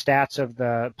assume the stats of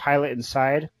the pilot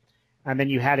inside, and then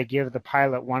you had to give the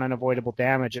pilot 1 unavoidable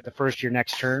damage at the first of your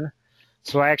next turn.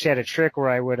 So I actually had a trick where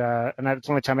I would, and that's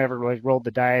the only time I ever really rolled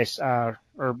the dice, or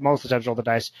most of the times rolled the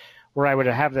dice, where I would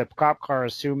have the cop car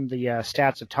assume the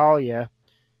stats of Talia,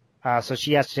 so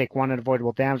she has to take 1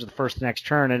 unavoidable damage at the first of the next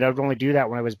turn, and I would only do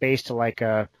that when I was based to like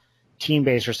a team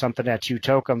base or something that had 2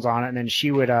 tokens on it, and then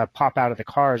she would pop out of the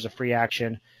car as a free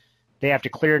action. They have to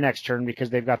clear next turn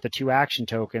because they've got the 2 action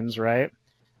tokens, right?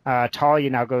 Talia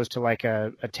now goes to like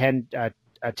a 10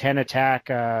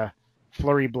 attack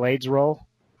flurry blades roll.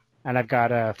 And I've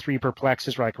got 3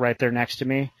 perplexes like right there next to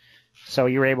me. So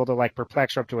you were able to like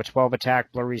perplex her up to a 12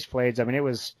 attack, blurries, blades.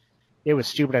 it was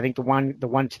stupid. I think the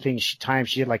one thing she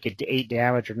did like 8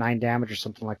 damage or 9 damage or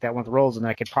something like that, one of the rolls, and then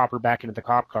I could pop her back into the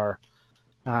cop car.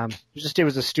 It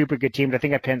was a stupid good team. But I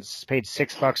think I paid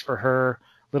 $6 for her.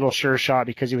 Little Sure Shot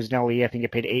because he was an LE. I think I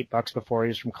paid $8 before. He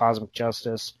was from Cosmic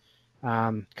Justice.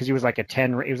 Because he was like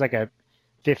he was like a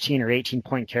 15 or 18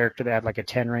 point character that had like a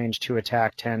 10 range, 2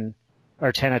 attack, 10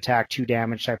 attack, 2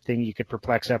 damage type thing. You could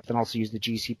perplex up, then also use the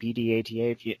GCPD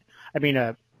ATA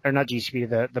or not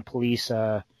GCPD, the police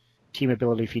team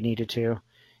ability if you needed to.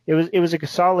 It was a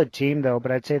solid team though,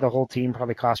 but I'd say the whole team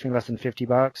probably cost me less than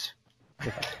 $50.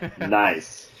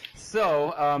 Nice.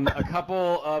 So, a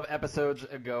couple of episodes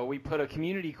ago, we put a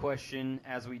community question,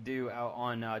 as we do, out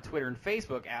on Twitter and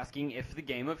Facebook, asking if the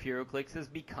game of HeroClix has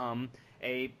become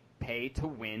a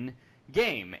pay-to-win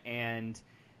game. And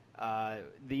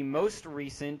the most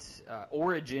recent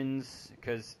Origins,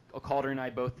 because Calder and I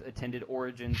both attended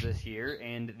Origins this year,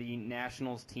 and the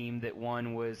Nationals team that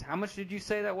won was, how much did you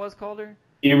say that was, Calder?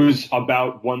 It was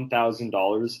about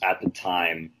 $1,000 at the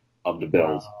time of the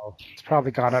build. Wow. It's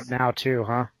probably gone up now too,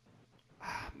 huh?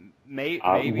 Maybe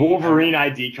Wolverine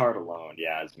ID card alone,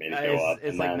 has made it go up.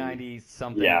 It's like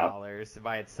 $90-something dollars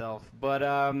by itself. But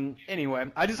anyway,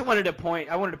 I wanted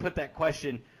to put that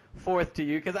question forth to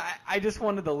you because I just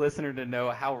wanted the listener to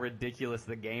know how ridiculous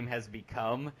the game has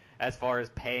become as far as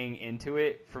paying into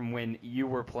it from when you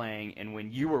were playing and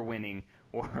when you were winning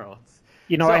Worlds.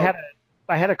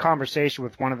 I had a conversation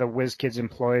with one of the WizKids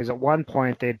employees. At one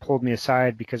point, they'd pulled me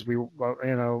aside because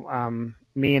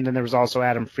me and then there was also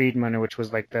Adam Friedman, which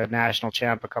was like the national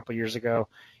champ a couple years ago.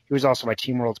 He was also my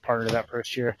Team Worlds partner that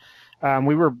first year.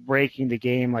 We were breaking the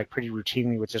game like pretty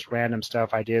routinely with just random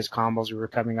stuff, ideas, combos we were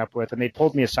coming up with, and they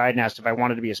pulled me aside and asked if I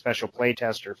wanted to be a special play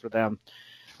tester for them.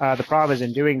 The problem is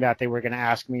in doing that, they were going to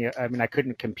ask me. I mean, I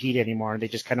couldn't compete anymore, and they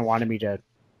just kind of wanted me to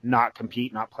not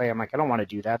compete, not play. I'm like, I don't want to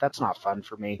do that. That's not fun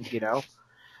for me,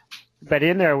 But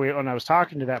in there, when I was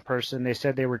talking to that person, they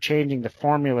said they were changing the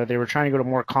formula. They were trying to go to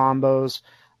more combos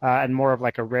and more of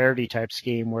like a rarity type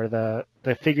scheme where the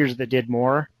figures that did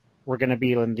more were going to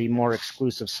be in the more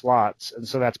exclusive slots. And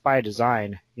so that's by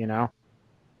design,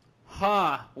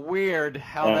 Huh. Weird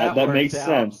how that worked makes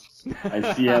out. Sense.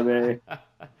 I see how they...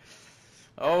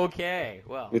 Okay,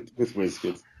 well. With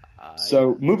WizKids.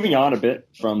 So moving on a bit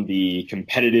from the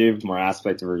competitive, more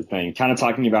aspect of everything, kind of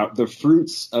talking about the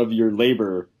fruits of your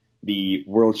labor, the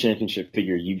World Championship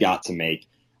figure you got to make.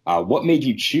 What made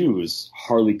you choose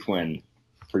Harley Quinn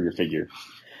for your figure?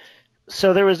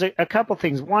 So there was a couple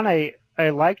things. One, I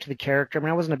liked the character. I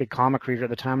mean, I wasn't a big comic reader at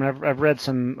the time, and I've read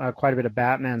quite a bit of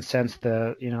Batman since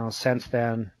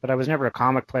then. But I was never a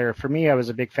comic player. For me, I was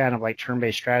a big fan of like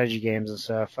turn-based strategy games and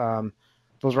stuff.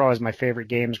 Those were always my favorite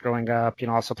games growing up. I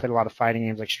also played a lot of fighting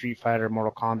games like Street Fighter,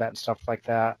 Mortal Kombat, and stuff like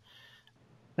that.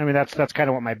 I mean, that's kind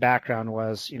of what my background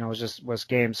was. Was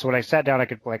games. So when I sat down, I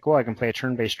could I can play a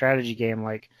turn-based strategy game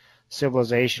like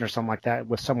Civilization or something like that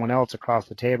with someone else across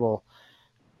the table.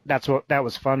 That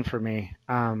was fun for me.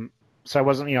 So I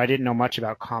wasn't, I didn't know much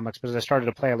about comics, but as I started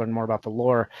to play, I learned more about the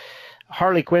lore.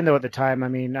 Harley Quinn, though, at the time, I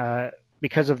mean,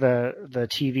 because of the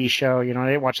TV show, I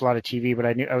didn't watch a lot of TV, but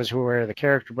I was aware of the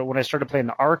character. But when I started playing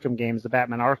the Arkham games, the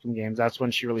Batman Arkham games, that's when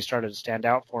she really started to stand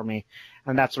out for me.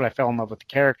 And that's when I fell in love with the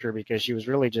character because she was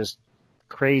really just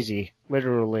crazy,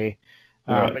 literally.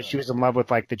 But she was in love with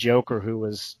like the Joker, who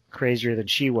was crazier than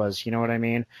she was. You know what I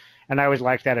mean? And I always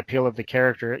liked that appeal of the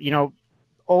character.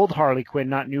 Old Harley Quinn,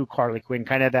 not new Harley Quinn,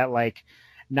 kind of that like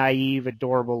naive,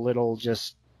 adorable little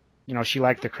just, she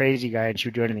liked the crazy guy and she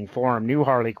would do anything for him. New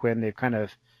Harley Quinn, they've kind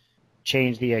of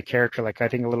changed the character, like I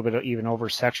think a little bit even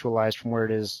over-sexualized from where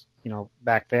it is,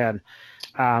 back then.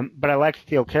 But I liked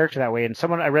the old character that way. And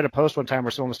I read a post one time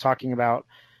where someone was talking about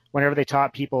whenever they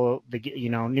taught people,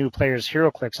 new players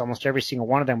HeroClix, almost every single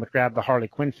one of them would grab the Harley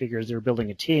Quinn figures. They were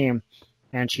building a team,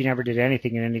 and she never did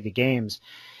anything in any of the games.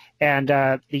 And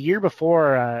the year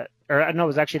before, it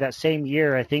was actually that same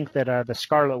year, I think that the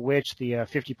Scarlet Witch, the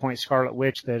 50-point Scarlet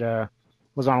Witch that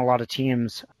was on a lot of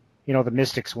teams, the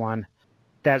Mystics one,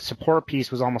 that support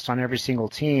piece was almost on every single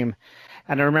team.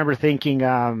 And I remember thinking,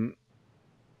 it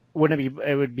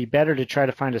would be better to try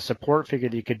to find a support figure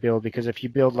that you could build, because if you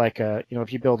build a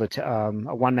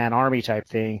one-man army type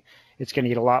thing, it's going to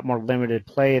get a lot more limited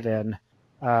play than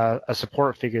a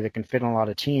support figure that can fit in a lot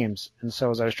of teams. And so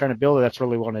as I was trying to build it, that's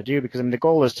really what I want to do, because the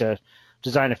goal is to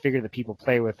design a figure that people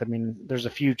play with. I mean, there's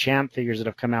a few champ figures that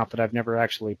have come out that I've never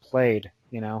actually played,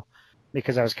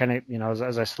 because I was kind of,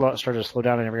 as I started to slow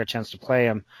down, I never got a chance to play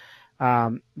them.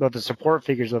 But the support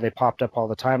figures, though, they popped up all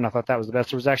the time, and I thought that was the best.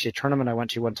 There was actually a tournament I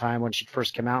went to one time when she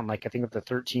first came out, and I think of the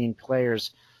 13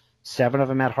 players, 7 of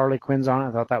them had Harley Quinns on it.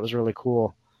 I thought that was really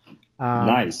cool.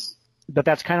 Nice. But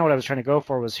that's kind of what I was trying to go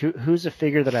for, was who's a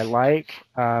figure that I like.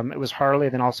 It was Harley,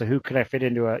 then also who could I fit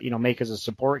into make as a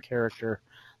support character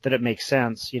that it makes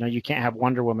sense. You can't have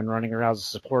Wonder Woman running around as a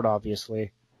support,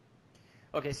 obviously.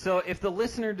 Okay, so if the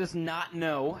listener does not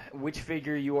know which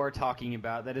figure you are talking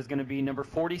about, that is going to be number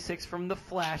 46 from the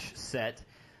Flash set.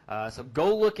 So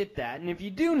go look at that. And if you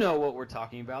do know what we're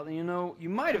talking about, then you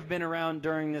might have been around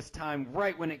during this time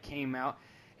right when it came out.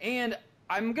 And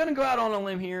I'm going to go out on a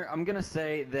limb here. I'm going to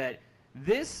say that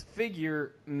this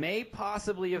figure may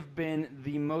possibly have been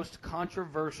the most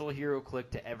controversial HeroClix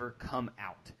to ever come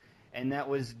out. and that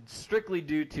was strictly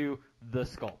due to the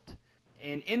sculpt.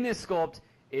 And in this sculpt,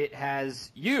 it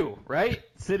has you, right,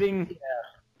 sitting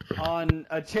on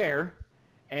a chair,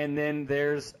 and then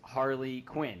there's Harley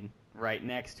Quinn right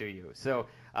next to you. So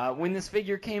when this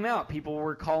figure came out, people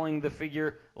were calling the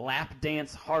figure Lap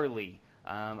Dance Harley.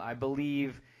 I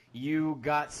believe you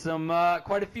got some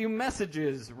quite a few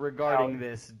messages regarding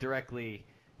this directly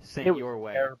sent your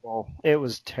way. It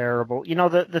was terrible. You know,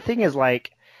 the thing is,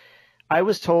 like, I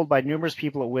was told by numerous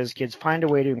people at WizKids, find a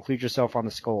way to include yourself on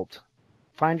the sculpt.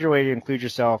 Find your way to include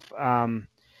yourself.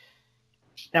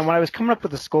 And when I was coming up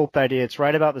with the sculpt idea, it's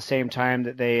right about the same time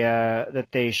that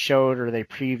they showed or they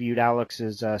previewed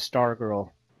Alex's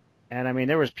Stargirl. And I mean,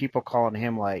 there was people calling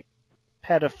him like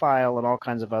pedophile and all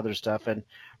kinds of other stuff. And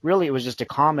really, it was just a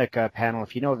comic panel.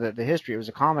 If you know the history, it was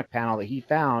a comic panel that he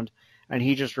found, and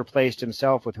he just replaced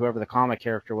himself with whoever the comic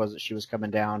character was that she was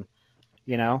coming down.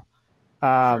 You know.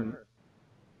 Sure.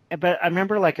 But I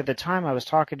remember, like, at the time I was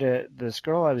talking to this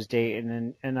girl I was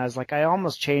dating, and I was like, I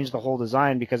almost changed the whole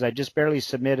design because I just barely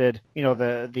submitted, you know,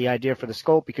 the idea for the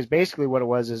sculpt, because basically what it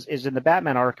was is in the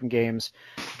Batman Arkham games,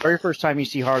 very first time you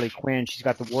see Harley Quinn, she's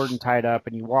got the warden tied up,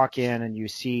 and you walk in and you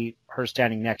see her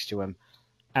standing next to him.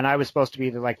 And I was supposed to be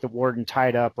the warden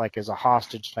tied up, like, as a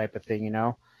hostage type of thing, you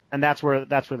know? And that's where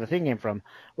the thing came from.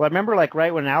 Well, I remember, like,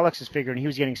 right when Alex was figuring, he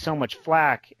was getting so much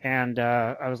flack, and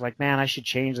I was like, man, I should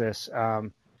change this.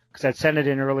 Because I'd sent it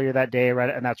in earlier that day, right,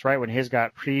 and that's right when his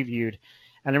got previewed.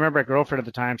 And I remember a girlfriend at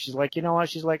the time, she's like, you know what?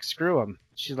 She's like, screw him.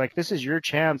 She's like, this is your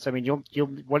chance. I mean, you'll.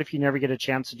 What if you never get a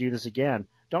chance to do this again?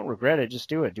 Don't regret it. Just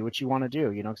do it. Do what you want to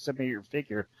do. You know, submit your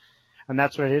figure. And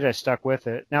that's what I did. I stuck with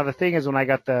it. Now the thing is, when I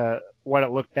got what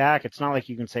it looked back, it's not like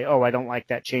you can say, oh, I don't like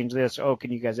that. Change this. Oh,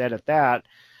 can you guys edit that?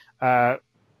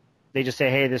 They just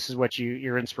say, hey, this is what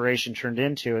your inspiration turned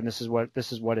into, and this is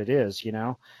what it is. You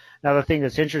know. Now, the thing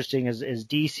that's interesting is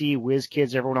DC,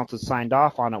 WizKids, everyone else has signed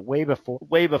off on it way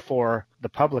before the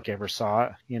public ever saw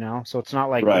it, you know? So it's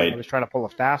not like I was trying to pull a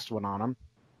fast one on them.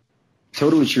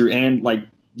 Totally true. And, like,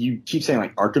 you keep saying,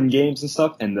 like, Arkham games and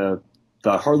stuff, and the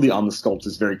Harley on the sculpt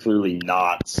is very clearly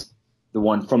not the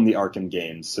one from the Arkham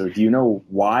games. So do you know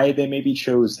why they maybe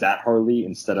chose that Harley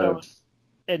instead of...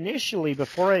 Initially,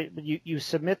 before you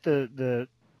submit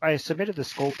I submitted the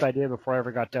sculpt idea before I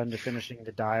ever got done to finishing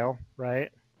the dial,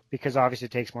 right? Because obviously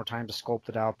it takes more time to sculpt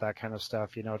it out, that kind of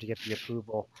stuff, you know, to get the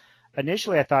approval.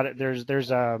 Initially, I thought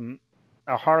there's a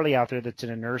Harley out there that's in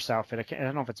a nurse outfit. I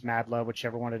don't know if it's Mad Love,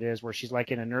 whichever one it is, where she's like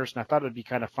in a nurse, and I thought it would be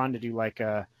kind of fun to do like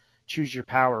a choose your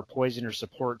power, poison or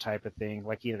support type of thing,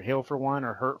 like either heal for one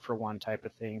or hurt for one type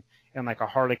of thing, and like a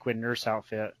Harley Quinn nurse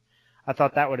outfit. I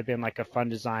thought that would have been like a fun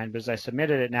design, but as I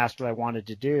submitted it and asked what I wanted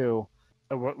to do,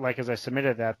 like as I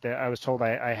submitted that I was told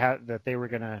I had that they were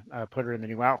going to put her in the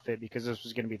new outfit because this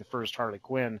was going to be the first Harley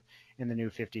Quinn in the new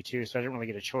 52. So I didn't really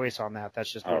get a choice on that. That's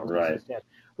just what right. Instead,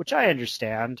 which I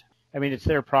understand. I mean, it's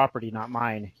their property, not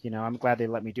mine. You know, I'm glad they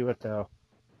let me do it though.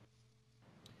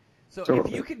 So if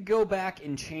you could go back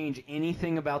and change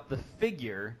anything about the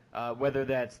figure, whether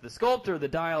that's the sculpt or the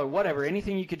dial or whatever,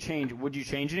 anything you could change, would you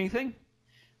change anything?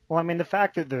 Well, I mean, the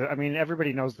fact that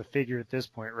everybody knows the figure at this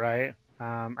point, right?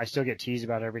 I still get teased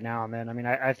about it every now and then. I mean,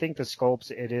 I think the sculpts,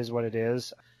 it is what it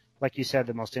is. Like you said,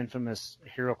 the most infamous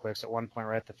HeroClix at one point,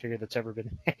 right? The figure that's ever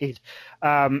been made.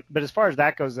 But as far as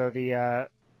that goes, though,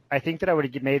 I think that I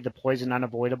would have made the poison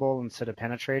unavoidable instead of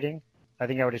penetrating. I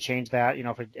think I would have changed that. You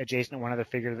know, if adjacent to one other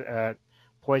figure,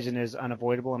 poison is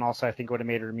unavoidable, and also I think it would have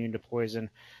made her immune to poison.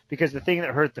 Because the thing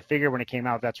that hurt the figure when it came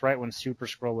out, that's right when Super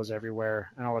Skrull was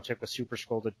everywhere, and all it took was Super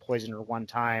Skrull to poison her one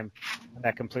time, and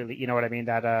that completely, you know what I mean,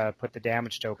 that put the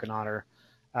damage token on her,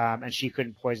 and she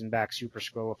couldn't poison back Super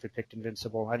Skrull if they picked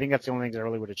Invincible. I think that's the only thing that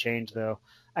really would have changed, though.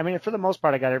 I mean, for the most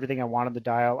part, I got everything I wanted the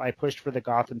dial. I pushed for the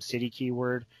Gotham City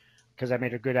keyword because I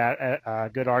made a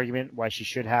good argument why she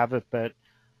should have it, but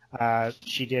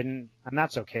she didn't, and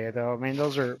that's okay though. I mean,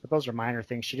 those are minor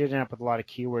things. She did end up with a lot of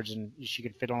keywords, and she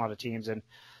could fit on a lot of teams. And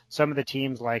some of the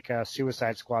teams like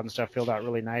Suicide Squad and stuff filled out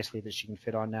really nicely that she can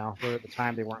fit on now. Where at the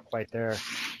time they weren't quite there.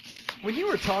 When you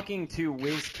were talking to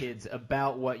WizKids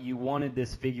about what you wanted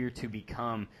this figure to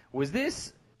become, was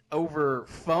this over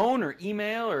phone or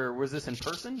email, or was this in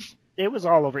person? It was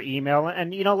all over email,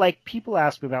 and you know, like people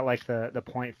ask me about like the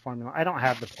point formula. I don't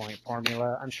have the point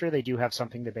formula. I'm sure they do have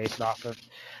something to base it off of.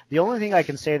 The only thing I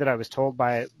can say that I was told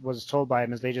by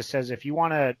them is they just says if you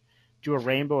want to do a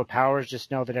rainbow of powers,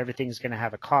 just know that everything's going to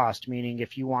have a cost. Meaning,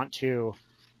 if you want to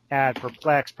add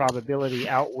perplex, probability,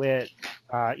 outwit,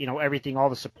 everything, all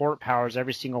the support powers,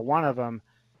 every single one of them,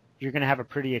 you're going to have a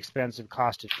pretty expensive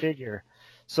costed figure.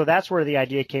 So that's where the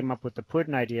idea came up with the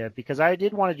Puddin idea, because I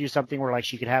did want to do something where like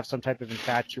she could have some type of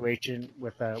infatuation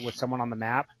with someone on the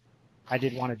map. I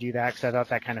did want to do that because I thought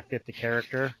that kind of fit the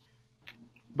character.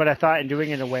 But I thought in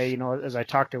doing it in a way, as I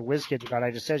talked to WizKids about,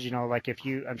 I just said, like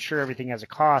I'm sure everything has a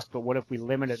cost, but what if we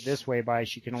limit it this way by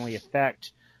she can only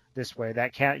affect this way?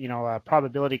 That can't,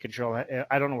 probability control.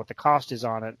 I don't know what the cost is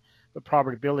on it, but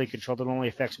probability control that only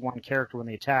affects one character when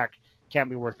they attack can't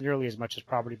be worth nearly as much as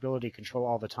probability control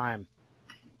all the time.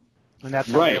 And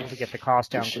that's how we're able to get the cost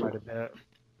down quite a bit.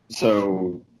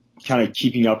 So kind of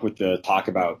keeping up with the talk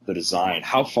about the design,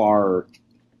 how far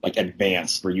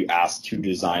advanced were you asked to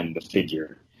design the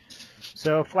figure?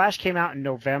 So Flash came out in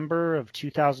November of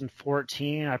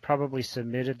 2014. I probably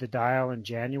submitted the dial in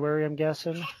January, I'm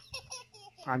guessing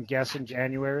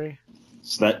January.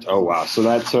 So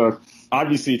that took,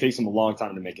 obviously it takes them a long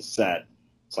time to make a set.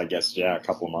 So I guess, a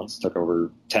couple of months. Took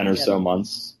over 10 or so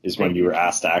months is when you were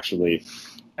asked to actually.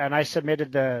 And I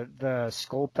submitted the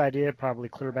sculpt idea probably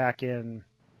clear back in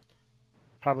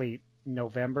probably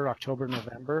October,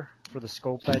 November for the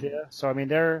sculpt idea. So, I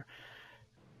mean,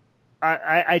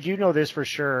 I do know this for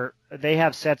sure. They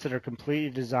have sets that are completely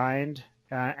designed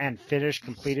and finished,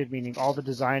 completed, meaning all the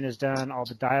design is done, all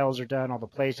the dials are done, all the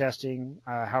play testing,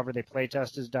 however they play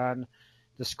test is done.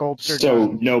 The sculpts are done. So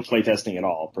no play testing at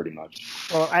all, pretty much.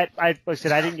 Well, like I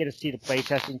said, I didn't get to see the play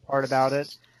testing part about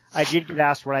it. I did get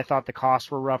asked what I thought the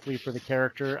costs were roughly for the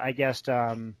character. I guessed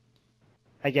about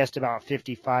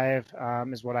 55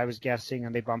 is what I was guessing,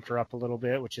 and they bumped her up a little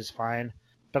bit, which is fine.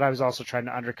 But I was also trying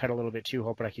to undercut a little bit too,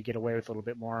 hoping I could get away with a little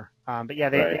bit more. But yeah,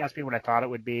 they asked me what I thought it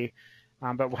would be.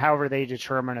 But however they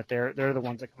determine it, they're the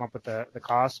ones that come up with the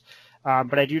cost.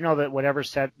 But I do know that whatever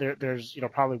set there's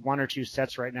probably one or two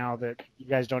sets right now that you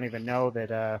guys don't even know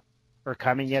that are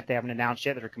coming yet. They haven't announced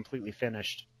yet that are completely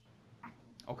finished.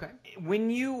 Okay. When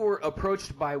you were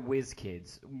approached by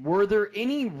WizKids, were there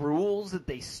any rules that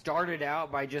they started out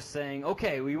by just saying,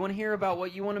 okay, we want to hear about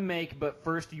what you want to make, but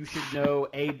first you should know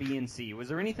A, B, and C? Was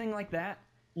there anything like that?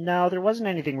 No, there wasn't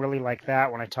anything really like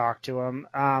that when I talked to them.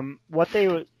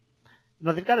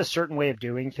 They've got a certain way of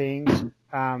doing things.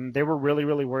 They were really,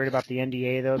 really worried about the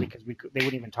NDA, though, because they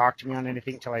wouldn't even talk to me on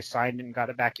anything until I signed it and got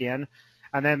it back in.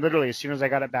 And then literally as soon as I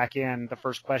got it back in, the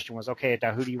first question was, okay,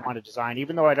 now who do you want to design?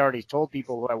 Even though I'd already told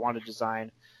people who I wanted to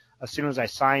design, as soon as I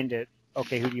signed it,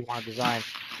 okay, who do you want to design?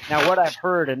 Now, what I've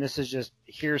heard, and this is just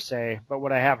hearsay, but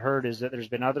what I have heard is that there's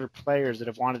been other players that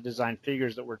have wanted to design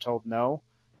figures that were told no,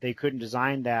 they couldn't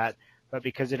design that, but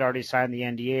because they'd already signed the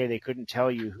NDA, they couldn't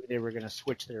tell you who they were going to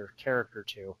switch their character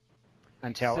to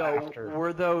until after. So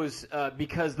were those,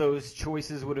 because those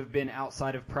choices would have been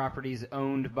outside of properties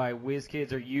owned by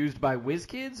WizKids or used by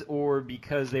WizKids, or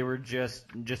because they were just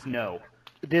no?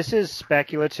 This is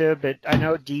speculative, but I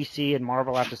know DC and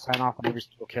Marvel have to sign off on every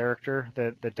single character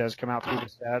that does come out through the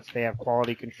sets. They have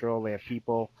quality control. They have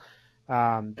people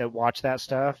that watch that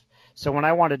stuff. So when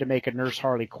I wanted to make a Nurse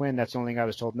Harley Quinn, that's the only thing I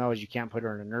was told no is you can't put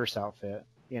her in a nurse outfit,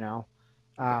 So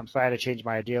I had to change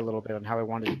my idea a little bit on how I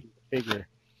wanted to do the figure.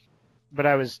 But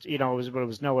I was, it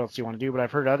was no, what else do you want to do? But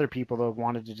I've heard other people that have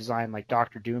wanted to design like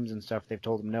Dr. Dooms and stuff. They've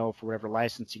told them no for whatever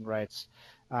licensing rights.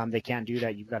 They can't do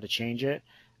that. You've got to change it.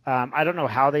 I don't know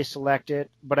how they select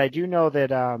it, but I do know that,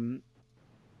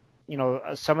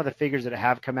 some of the figures that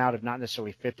have come out have not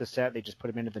necessarily fit the set. They just put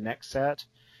them into the next set.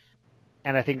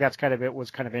 And I think that's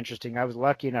was kind of interesting. I was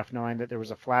lucky enough knowing that there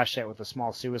was a Flash set with a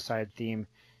small Suicide theme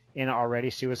in it already,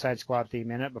 Suicide Squad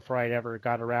theme in it, before I'd ever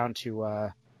got around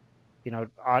to,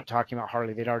 talking about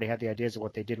Harley. They'd already had the ideas of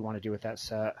what they did want to do with that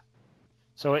set.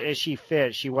 So as she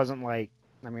fit, she wasn't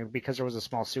because there was a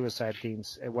small Suicide theme,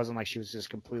 it wasn't like she was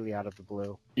just completely out of the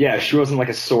blue. Yeah, she wasn't like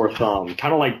a sore thumb,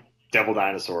 kind of like Devil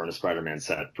Dinosaur in a Spider-Man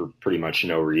set for pretty much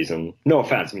no reason. No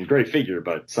offense, great figure,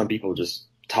 but some people just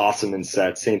toss him in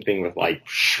sets. Same thing with like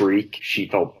Shriek. She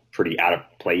felt pretty out of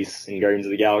place in Guardians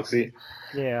of the Galaxy.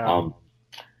 Yeah.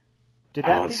 Did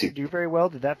that figure do very well?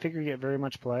 Did that figure get very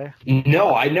much play?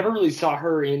 No, I never really saw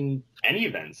her in any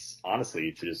events,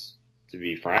 honestly, to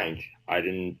be frank.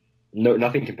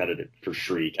 Nothing competitive for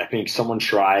Shriek. I think someone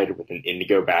tried with an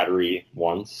Indigo battery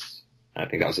once. I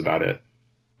think that was about it.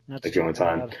 That's the only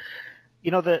time.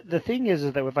 The thing is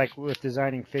that with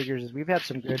designing figures is we've had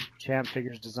some good champ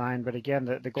figures designed, but again,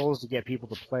 the goal is to get people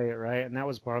to play it, right? And that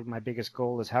was part of my biggest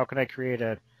goal is how can I create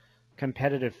a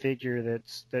competitive figure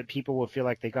that people will feel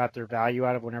like they got their value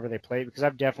out of whenever they play it? Because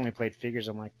I've definitely played figures.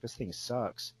 I'm like, this thing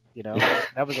sucks.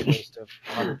 That was a waste of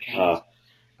 100 points.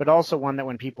 But also one that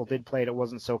when people did play it, it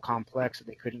wasn't so complex that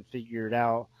they couldn't figure it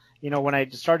out. When I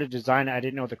started designing it, I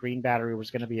didn't know the green battery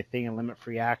was going to be a thing in limit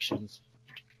free actions.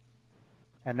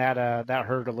 and that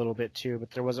hurt a little bit too.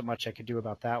 But there wasn't much I could do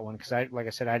about that one because like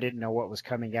I said, I didn't know what was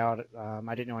coming out.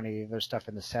 I didn't know any of their stuff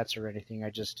in the sets or anything. I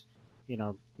just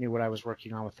knew what I was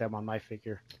working on with them on my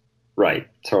figure. Right,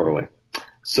 totally.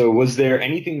 So was there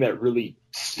anything that really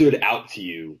stood out to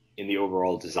you in the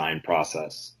overall design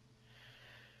process?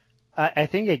 I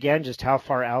think, again, just how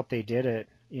far out they did it,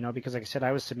 because like I said,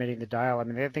 I was submitting the dial. I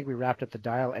mean, I think we wrapped up the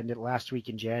dial, ended last week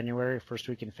in January, first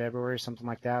week in February, something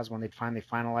like that is when they finally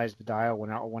finalized the dial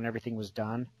when everything was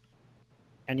done.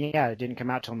 And yeah, it didn't come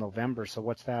out till November. So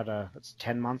what's that? It's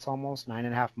 10 months almost,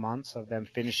 9.5 months of them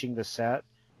finishing the set.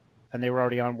 And they were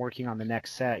already working on the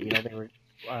next set. They were,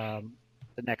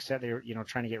 the next set, they were,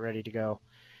 trying to get ready to go.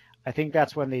 I think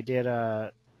that's when they did,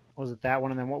 was it that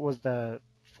one? And then what was the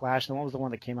Flash? And what was the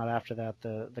one that came out after that?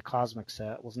 The Cosmic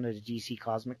set. Wasn't it a DC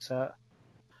Cosmic set?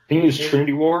 I think it was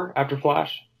Trinity War after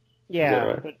Flash. Yeah.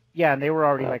 Right? But, yeah. And they were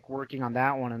already working on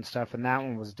that one and stuff. And that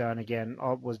one was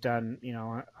done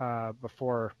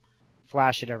before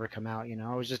Flash had ever come out. It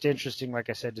was just interesting, like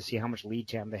I said, to see how much lead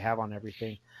time they have on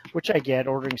everything, which I get,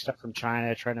 ordering stuff from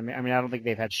China, I don't think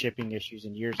they've had shipping issues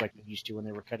in years like they used to when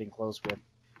they were cutting close with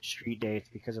street dates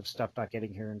because of stuff not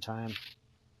getting here in time.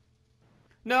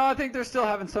 No, I think they're still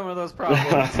having some of those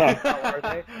problems.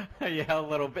 Are they? Yeah, a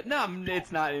little bit. No,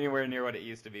 it's not anywhere near what it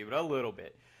used to be, but a little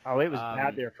bit. Oh, it was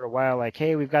bad there for a while. Like,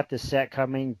 hey, we've got this set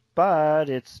coming, but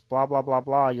it's blah, blah, blah,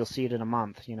 blah. You'll see it in a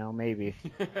month, maybe.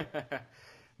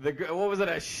 What was it,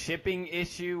 a shipping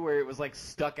issue where it was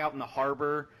stuck out in the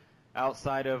harbor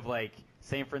outside of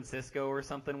San Francisco or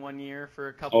something one year for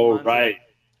a couple months? Oh, right.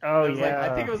 Oh, yeah.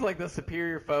 I think it was the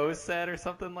Superior Foes set or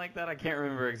something like that. I can't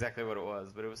remember exactly what it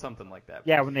was, but it was something like that.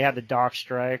 Yeah, when they had the dock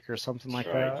strike or something like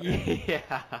that.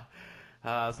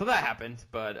 Yeah. So that happened,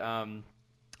 but all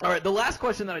right. The last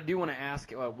question that I do want to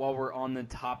ask while we're on the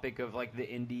topic of the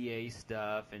NDA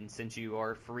stuff, and since you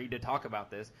are free to talk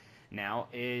about this now,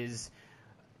 is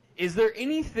there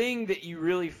anything that you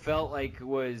really felt like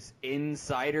was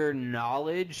insider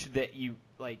knowledge that you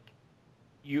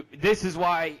this is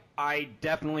why I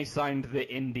definitely signed the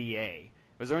NDA?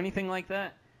 Was there anything like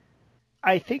that?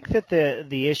 I think that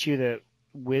the issue that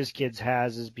WizKids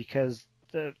has is because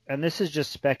and this is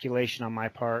just speculation on my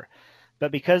part,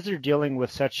 but because they're dealing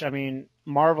with such,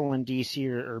 Marvel and DC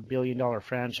are billion-dollar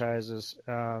franchises,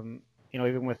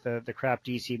 even with the crap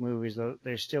DC movies,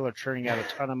 they still are churning out a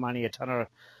ton of money, a ton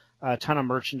of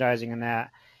merchandising and that.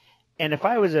 And if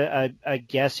I was a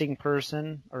guessing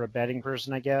person or a betting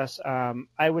person, I guess,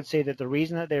 I would say that the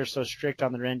reason that they're so strict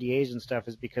on their NDAs and stuff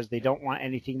is because they don't want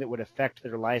anything that would affect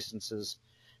their licenses.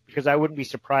 Because I wouldn't be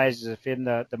surprised if in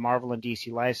the Marvel and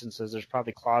DC licenses, there's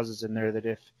probably clauses in there that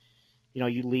if,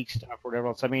 you leak stuff or whatever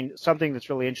else. Something that's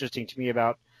really interesting to me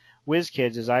about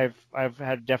WizKids is I've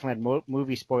definitely had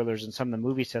movie spoilers in some of the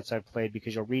movie sets I've played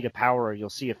because you'll read a power or you'll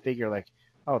see a figure like,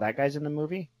 oh, that guy's in the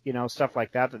movie, stuff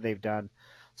like that they've done.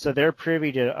 So they're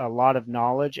privy to a lot of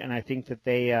knowledge, and I think that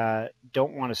they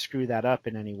don't want to screw that up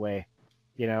in any way,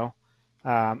 and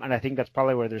I think that's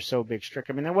probably where they're so big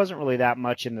strict. There wasn't really that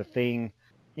much in the thing,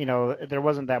 there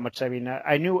wasn't that much.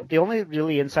 I knew the only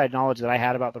really inside knowledge that I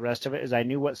had about the rest of it is I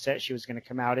knew what set she was going to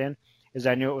come out in, is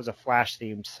I knew it was a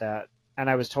Flash-themed set, and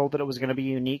I was told that it was going to be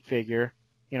a unique figure.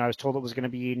 I was told it was going to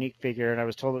be a unique figure, and I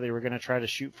was told that they were going to try to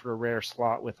shoot for a rare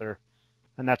slot with her.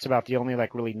 And that's about the only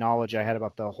really knowledge I had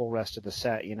about the whole rest of the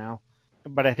set,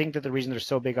 But I think that the reason they're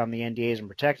so big on the NDAs and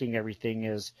protecting everything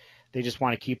is they just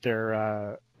want to keep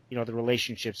their, the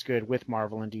relationships good with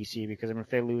Marvel and DC. Because if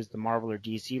they lose the Marvel or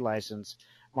DC license,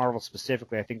 Marvel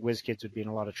specifically, I think WizKids would be in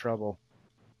a lot of trouble.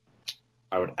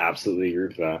 I would absolutely agree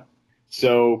with that.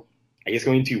 So I guess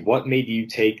going to what made you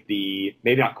take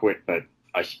maybe not quit, but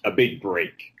a big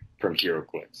break from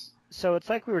HeroClix? So it's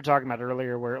like we were talking about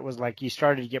earlier, where it was you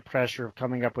started to get pressure of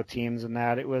coming up with teams and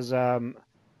that. It was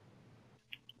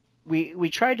we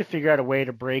tried to figure out a way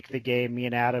to break the game, me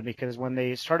and Adam, because when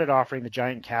they started offering the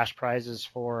giant cash prizes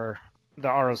for the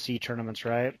ROC tournaments,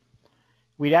 right?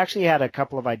 We'd actually had a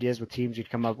couple of ideas with teams we'd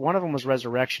come up. One of them was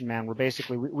Resurrection Man, where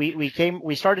basically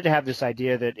we started to have this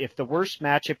idea that if the worst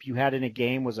matchup you had in a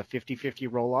game was a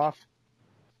 50-50 roll-off,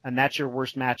 and that's your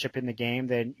worst matchup in the game,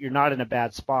 then you're not in a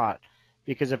bad spot.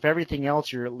 Because if everything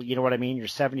else, you're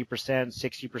 70%,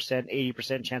 60%,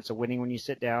 80% chance of winning when you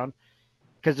sit down.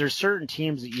 Because there's certain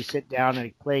teams that you sit down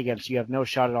and play against, you have no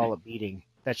shot at all at beating.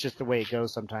 That's just the way it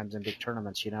goes sometimes in big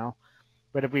tournaments,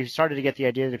 But if we started to get the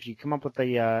idea that if you come up with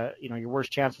your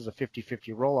worst chance was a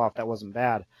 50-50 roll-off, that wasn't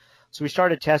bad. So we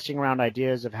started testing around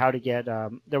ideas of how to get,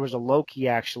 there was a Loki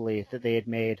actually that they had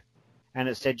made, and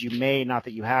it said you may, not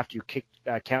that you have to,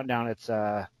 count down its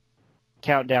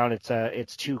countdown.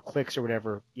 It's 2 clicks or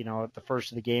whatever, at the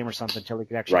first of the game or something until he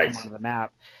could actually come onto the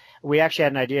map. We actually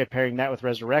had an idea of pairing that with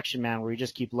Resurrection Man, where we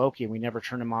just keep Loki and we never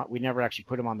turn him on. We never actually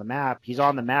put him on the map. He's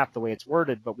on the map the way it's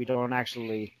worded, but we don't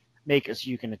actually make it so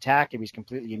you can attack him. He's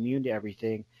completely immune to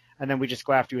everything. And then we just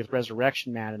go after you with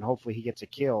Resurrection Man, and hopefully he gets a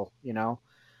kill,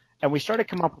 And we started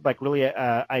coming up with like really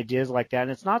ideas like that.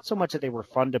 And it's not so much that they were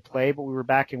fun to play, but we were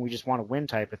back and we just want to win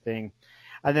type of thing.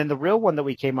 And then the real one that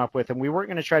we came up with, and we weren't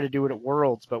going to try to do it at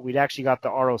Worlds, but we'd actually got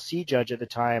the ROC judge at the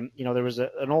time. There was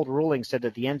an old ruling said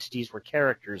that the entities were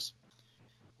characters.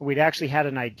 We'd actually had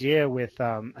an idea with,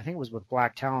 I think it was with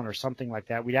Black Talon or something like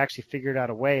that. We'd actually figured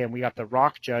out a way, and we got the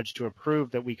Rock judge to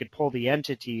approve that we could pull the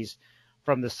entities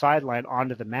from the sideline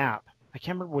onto the map. I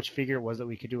can't remember which figure it was that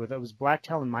we could do with it. It was Black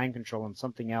Talon Mind Control and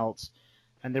something else.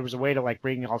 And there was a way to like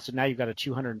bring also now you've got a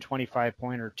 225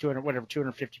 point or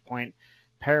 250 point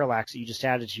parallax that you just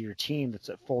added to your team that's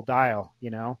at full dial,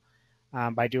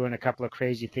 by doing a couple of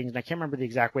crazy things. And I can't remember the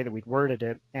exact way that we'd worded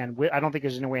it. And I don't think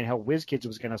there's any way in hell WizKids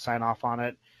was going to sign off on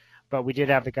it. But we did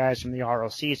have the guys from the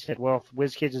ROC said, well, if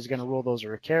WizKids is going to rule those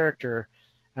are a character,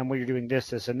 and when you're doing this,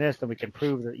 this, and this, then we can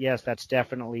prove that, yes, that's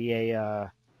definitely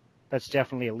a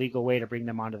legal way to bring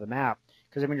them onto the map.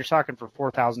 Because, you're talking for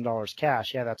 $4,000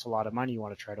 cash. Yeah, that's a lot of money you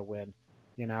want to try to win,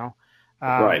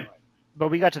 Right. But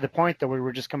we got to the point that we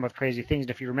were just coming up with crazy things.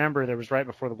 And if you remember, there was right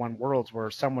before the One Worlds where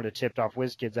someone had tipped off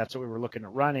WizKids. That's what we were looking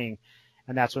at running.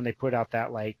 And that's when they put out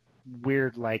that, like,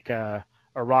 weird, like,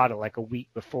 errata, like a week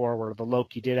before, where the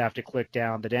Loki did have to click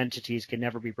down that entities can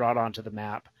never be brought onto the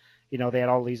map. They had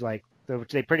all these, like,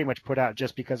 which they pretty much put out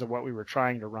just because of what we were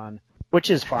trying to run, which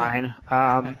is fine.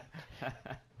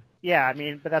 Yeah,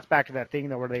 but that's back to that thing,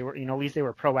 though, where they were, at least they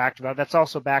were proactive about it. That's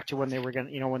also back to when they were going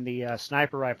to, when the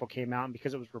sniper rifle came out, and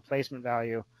because it was replacement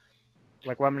value,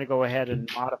 like, well, I'm going to go ahead and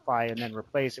modify and then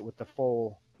replace it with the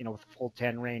full, with the full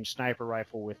 10 range sniper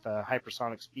rifle with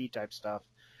hypersonic speed type stuff.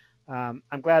 I'm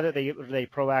glad that they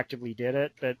proactively did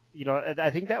it, but,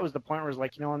 I think that was the point where it was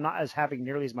like, I'm not having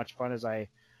nearly as much fun as I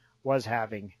was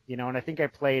having, and I think I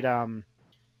played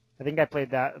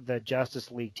the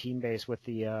Justice League team base with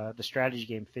the strategy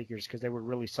game figures because they were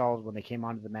really solid when they came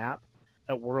onto the map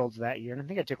at Worlds that year. And I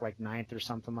think I took like 9th or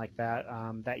something like that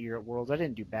that year at Worlds. I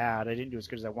didn't do bad. I didn't do as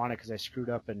good as I wanted because I screwed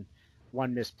up in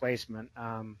one misplacement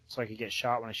so I could get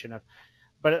shot when I shouldn't have.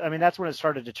 But that's when it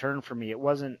started to turn for me.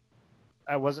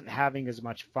 I wasn't having as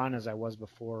much fun as I was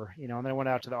before, and then I went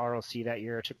out to the ROC that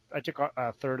year. I took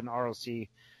 3rd in the ROC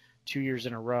 2 years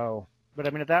in a row. But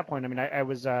at that point, I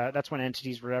was that's when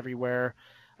entities were everywhere.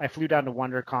 I flew down to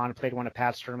WonderCon, played one of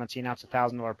Pat's tournaments. He announced a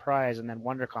 $1,000 prize, and then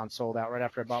WonderCon sold out right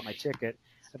after I bought my ticket.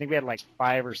 I think we had like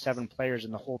 5 or 7 players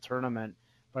in the whole tournament,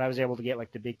 but I was able to get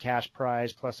like the big cash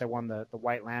prize. Plus, I won the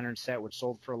White Lantern set, which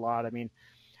sold for a lot.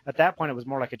 At that point, it was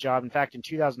more like a job. In fact, in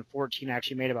 2014, I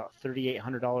actually made about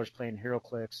 $3,800 playing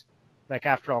HeroClix, like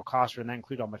after all costs, and that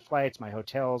included all my flights, my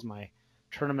hotels, my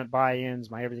tournament buy-ins,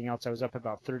 my everything else. I was up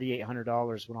about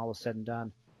 $3,800 when all was said and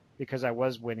done because I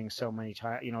was winning so many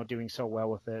times, doing so well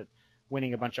with it,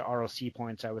 winning a bunch of ROC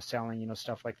points I was selling,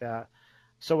 stuff like that.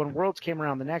 So when Worlds came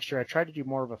around the next year, I tried to do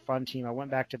more of a fun team. I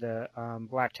went back to the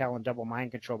Black Talon Double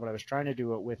Mind Control, but I was trying to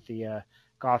do it with the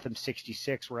Gotham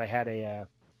 66 where I had a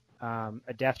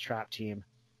Death Trap team.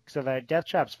 So the Death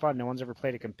Trap's fun. No one's ever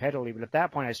played it competitively, but at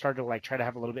that point I started to like try to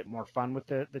have a little bit more fun with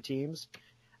the teams.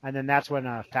 And then that's when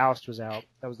Faust was out.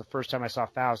 That was the first time I saw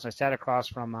Faust. And I sat across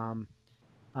from,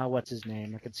 what's his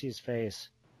name? I could see his face.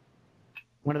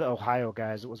 One of the Ohio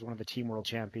guys that was one of the Team World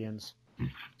Champions.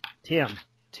 Tim.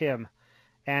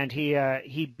 And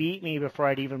he beat me before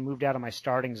I'd even moved out of my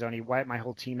starting zone. He wiped my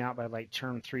whole team out by like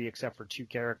turn 3 except for 2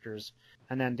 characters.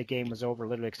 And then the game was over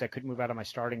literally because I couldn't move out of my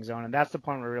starting zone. And that's the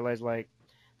point where I realized like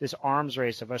this arms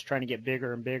race of us trying to get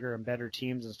bigger and bigger and better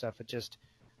teams and stuff,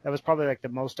 that was probably like the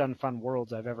most unfun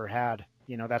Worlds I've ever had.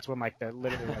 That's when like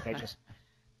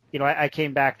I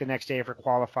came back the next day for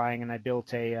qualifying and I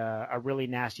built a really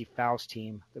nasty Faust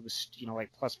team that was,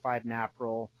 like +5 nap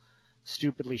roll,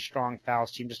 stupidly strong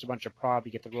Faust team, just a bunch of prob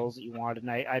to get the rolls that you wanted.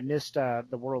 And I missed the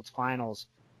Worlds finals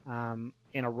in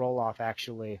a roll off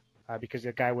actually because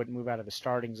the guy wouldn't move out of the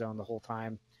starting zone the whole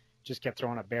time, just kept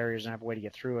throwing up barriers and I have a way to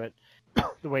get through it.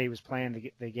 The way he was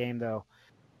playing the game though.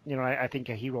 I think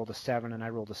he rolled a 7 and I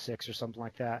rolled a 6 or something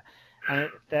like that. And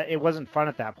it wasn't fun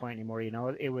at that point anymore.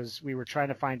 We were trying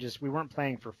to find we weren't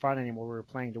playing for fun anymore. We were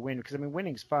playing to win because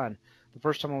winning's fun. The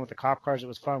first time I went with the cop cars, it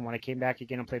was fun. When I came back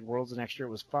again and played Worlds the next year,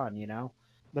 it was fun,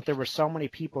 But there were so many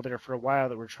people there for a while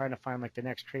that were trying to find like the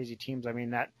next crazy teams.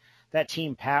 That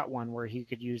team Pat one where he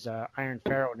could use Iron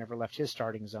Pharaoh never left his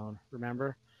starting zone.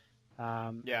 Remember?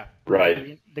 Yeah.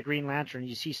 Right. The Green Lantern.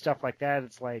 You see stuff like that.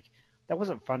 It's like, that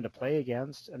wasn't fun to play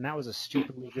against, and that was a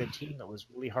stupidly good team that was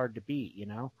really hard to beat, you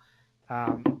know.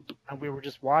 And we were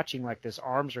just watching like this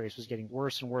arms race was getting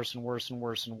worse and worse and worse and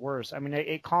worse and worse. I mean,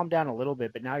 it calmed down a little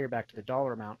bit, but now you're back to the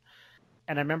dollar amount.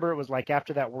 And I remember it was like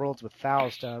after that Worlds with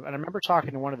Faust, and I remember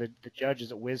talking to one of the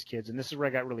judges at WizKids, and this is where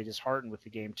I got really disheartened with the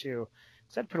game too,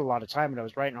 because I'd put a lot of time, and I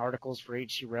was writing articles for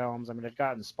HC Realms. I mean, I'd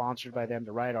gotten sponsored by them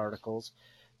to write articles,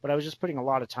 but I was just putting a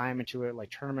lot of time into it, like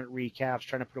tournament recaps,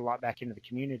 trying to put a lot back into the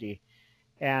community.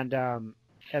 And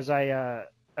as I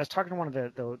was talking to one of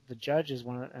the judges,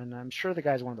 and I'm sure the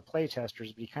guy's one of the play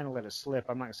testers, but he kind of let it slip.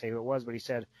 I'm not going to say who it was, but he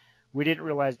said, we didn't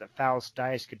realize that Faust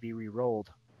dice could be re-rolled,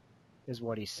 is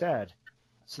what he said.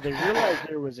 So they realized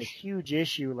there was a huge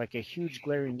issue, like a huge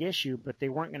glaring issue, but they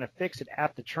weren't going to fix it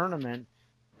at the tournament,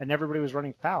 and everybody was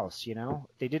running Faust, you know?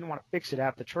 They didn't want to fix it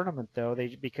at the tournament, though,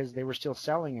 because they were still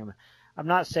selling him. I'm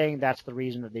not saying that's the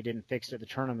reason that they didn't fix it at the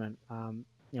tournament,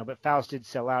 you know, but Faust did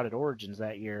sell out at Origins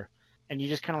that year. And you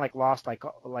just kind of like lost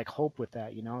like hope with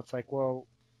that, you know. It's like, well,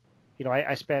 you know,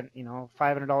 I spent, you know,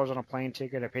 $500 on a plane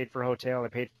ticket. I paid for a hotel. I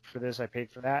paid for this. I paid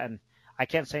for that, and I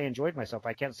can't say I enjoyed myself.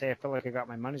 I can't say I felt like I got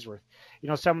my money's worth. You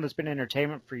know, someone that's been in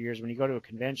entertainment for years, when you go to a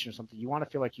convention or something, you want to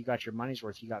feel like you got your money's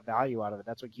worth. You got value out of it.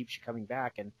 That's what keeps you coming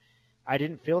back. And I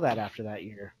didn't feel that after that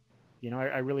year. You know,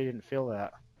 I really didn't feel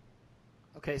that.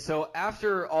 Okay, so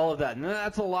after all of that, and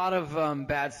that's a lot of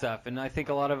bad stuff, and I think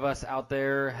a lot of us out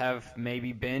there have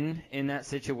maybe been in that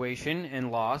situation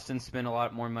and lost and spent a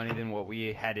lot more money than what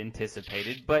we had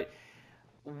anticipated. But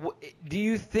do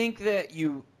you think that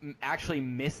you actually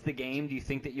missed the game? Do you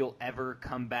think that you'll ever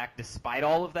come back despite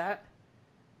all of that?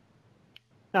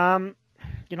 You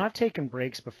know, I've taken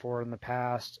breaks before in the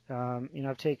past. You know,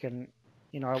 I've taken,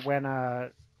 you know,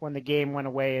 when the game went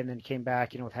away and then came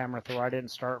back, you know, with Hammer Thor, I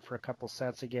didn't start for a couple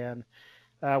sets again.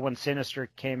 When Sinister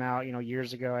came out, you know,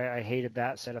 years ago, I hated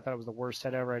that set. I thought it was the worst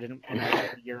set ever. I didn't want to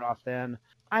have a year off then.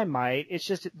 I might. It's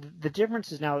just the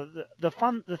difference is now the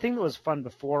thing that was fun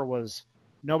before was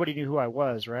nobody knew who I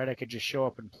was, right? I could just show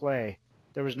up and play.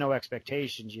 There was no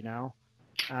expectations, you know.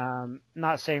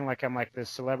 Not saying like I'm like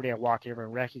this celebrity, I walk in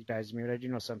and recognize me, but I do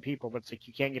know some people, but it's like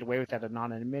you can't get away with that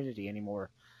anonymity anymore.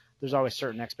 There's always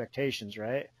certain expectations,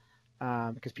 right?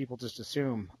 Because people just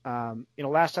assume. You know,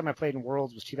 last time I played in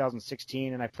Worlds was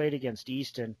 2016, and I played against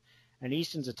Easton, and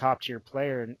Easton's a top-tier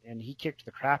player, and he kicked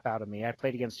the crap out of me. I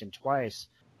played against him twice.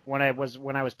 When I was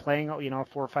playing, you know,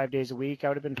 4 or 5 days a week, I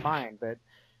would have been fine, but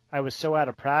I was so out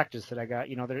of practice that I got,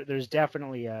 you know, there's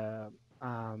definitely a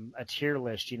tier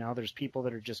list, you know. There's people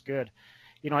that are just good.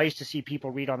 You know, I used to see people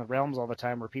read on the Realms all the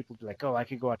time where people would be like, oh, I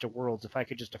could go out to Worlds. If I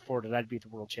could just afford it, I'd be the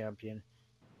world champion.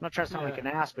 I'm not trying to sound like an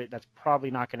ass, but that's probably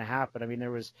not going to happen. I mean,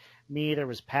 there was me, there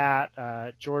was Pat,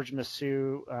 George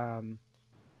Massou.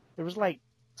 There was like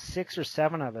 6 or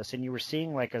 7 of us, and you were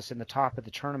seeing like us in the top of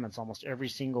the tournaments almost every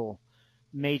single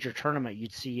major tournament.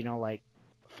 You'd see, you know, like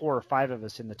 4 or 5 of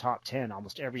us in the top 10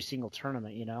 almost every single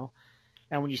tournament, you know.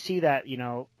 And when you see that, you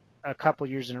know, a couple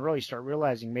years in a row, you start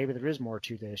realizing maybe there is more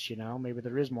to this, you know. Maybe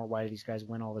there is more why these guys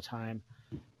win all the time.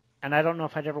 And I don't know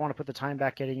if I'd ever want to put the time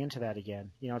back getting into that again.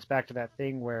 You know, it's back to that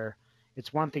thing where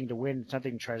it's one thing to win, it's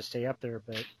something to try to stay up there,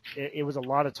 but it was a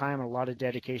lot of time and a lot of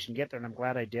dedication to get there, and I'm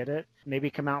glad I did it. Maybe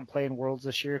come out and play in Worlds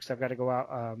this year because I've got to go out.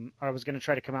 I was going to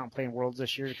try to come out and play in Worlds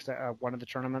this year because one of the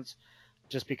tournaments,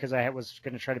 just because I was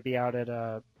going to try to be out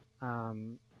at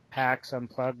PAX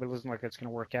Unplugged, but it wasn't like it's going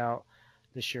to work out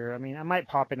this year. I mean, I might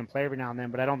pop in and play every now and then,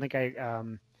 but I don't think I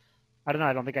don't know.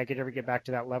 I don't think I could ever get back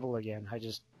to that level again.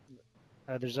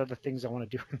 There's other things I want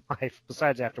to do in life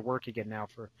besides I have to work again now.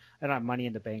 I don't have money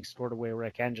in the bank stored away where I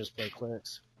can just play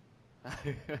clicks.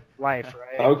 Life,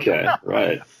 right? Okay,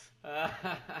 right.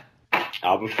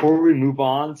 Before we move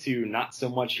on to not so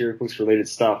much HeroClix related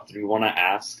stuff, do we want to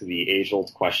ask the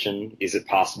age-old question, is it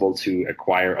possible to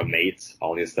acquire a mate?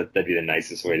 I guess that'd be the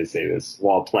nicest way to say this.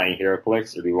 While playing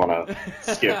HeroClix, or do we want to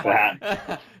skip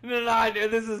that? No,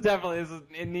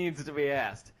 it needs to be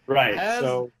asked. Right.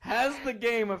 Has the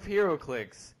game of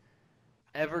HeroClix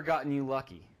ever gotten you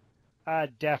lucky?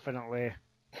 Definitely.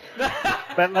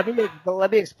 But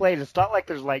let me explain. It's not like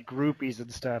there's like groupies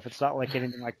and stuff. It's not like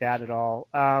anything like that at all.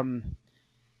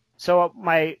 So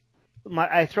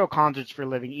I throw concerts for a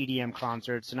living, EDM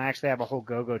concerts, and I actually have a whole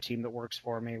go-go team that works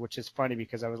for me, which is funny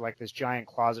because I was like this giant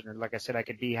closet nerd. Like I said, I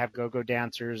could have go-go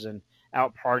dancers and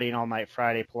out partying all night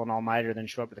Friday, pulling all-nighter, then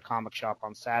show up at the comic shop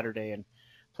on Saturday and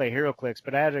play HeroClix.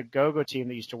 But I had a go-go team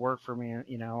that used to work for me,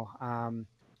 you know,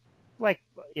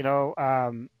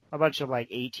 a bunch of like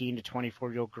 18 to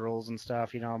 24-year-old girls and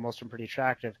stuff, you know, most of them pretty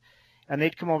attractive. And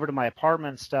they'd come over to my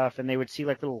apartment and stuff, and they would see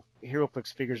like little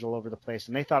HeroClix figures all over the place,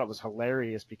 and they thought it was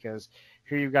hilarious because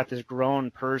here you've got this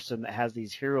grown person that has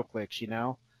these HeroClix, you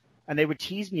know, and they would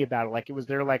tease me about it like it was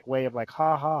their like way of like,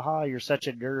 ha ha ha, you're such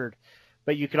a nerd.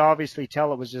 But you could obviously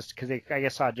tell it was just because they, I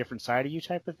guess, saw a different side of you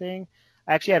type of thing.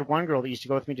 I actually had one girl that used to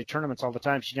go with me to tournaments all the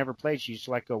time. She never played. She used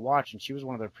to like go watch, and she was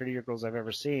one of the prettier girls I've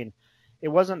ever seen. It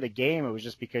wasn't the game. It was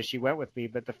just because she went with me.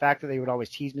 But the fact that they would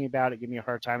always tease me about it, give me a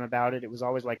hard time about it, it was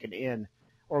always like an in,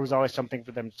 or it was always something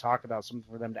for them to talk about,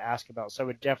 something for them to ask about. So I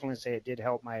would definitely say it did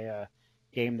help my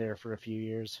game there for a few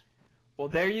years. Well,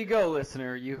 there you go,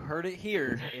 listener. You heard it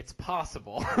here. It's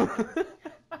possible.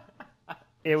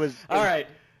 It was all right.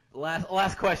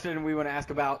 Last question we want to ask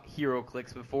about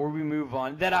HeroClix before we move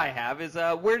on that I have is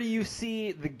where do you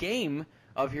see the game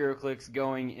of HeroClix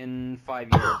going in 5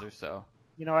 years or so?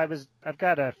 You know, I've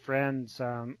got a friend,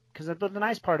 because the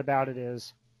nice part about it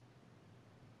is,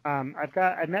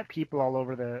 I've met people all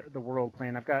over the world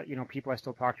playing. I've got, you know, people I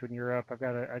still talk to in Europe. I've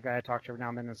got a guy I talk to every now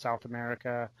and then in South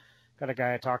America. Got a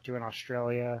guy I talk to in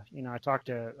Australia. You know, I talk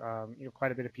to, you know,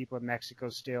 quite a bit of people in Mexico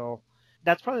still.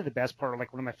 That's probably the best part,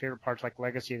 like one of my favorite parts, like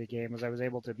legacy of the game, was I was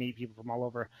able to meet people from all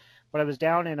over. But I was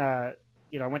down in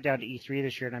you know, I went down to E3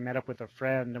 this year and I met up with a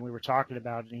friend and we were talking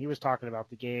about it, and he was talking about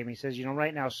the game. He says, you know,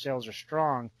 right now sales are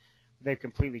strong. They've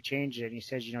completely changed it. And he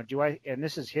says, you know, and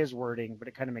this is his wording, but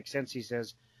it kind of makes sense. He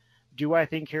says, do I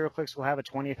think HeroClix will have a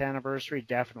 20th anniversary?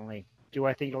 Definitely. Do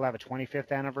I think it'll have a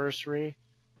 25th anniversary?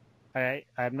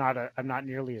 I'm not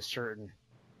nearly as certain,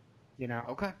 you know.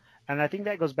 Okay. And I think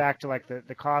that goes back to like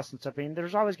the cost and stuff. I mean,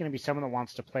 there's always going to be someone that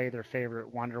wants to play their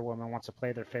favorite Wonder Woman, wants to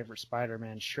play their favorite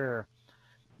Spider-Man, sure.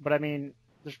 But I mean,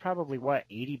 there's probably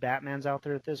 80 Batmans out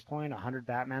there at this point, 100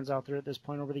 Batmans out there at this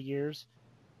point over the years.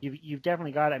 You've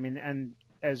definitely got it. I mean, and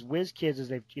as whiz kids, as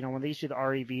they've, you know, when they used to do the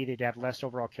REV, they'd have less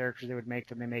overall characters they would make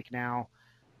than they make now.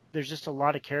 There's just a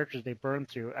lot of characters they burn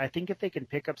through. I think if they can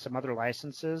pick up some other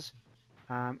licenses,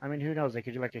 I mean, who knows? They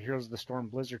could do like a Heroes of the Storm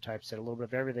Blizzard type set, a little bit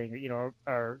of everything, you know,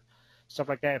 or stuff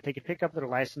like that. If they could pick up their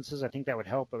licenses, I think that would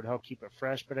help. It would help keep it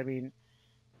fresh. But I mean,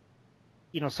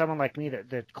 you know, someone like me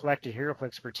that collected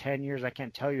HeroClix for 10 years, I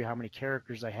can't tell you how many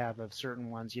characters I have of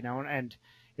certain ones, you know. And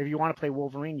if you want to play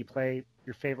Wolverine, you play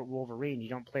your favorite Wolverine. You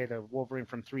don't play the Wolverine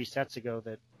from 3 sets ago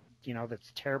that, you know,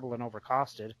 that's terrible and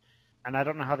overcosted. And I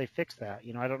don't know how they fix that.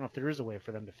 You know, I don't know if there is a way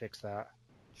for them to fix that.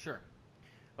 Sure.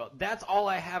 Well, that's all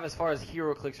I have as far as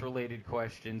HeroClix related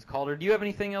questions. Calder, do you have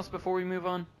anything else before we move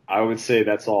on? I would say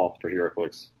that's all for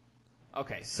HeroClix.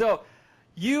 Okay, so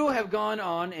you have gone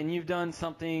on and you've done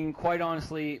something quite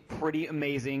honestly pretty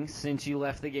amazing since you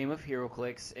left the game of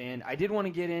HeroClix, and I did want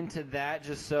to get into that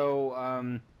just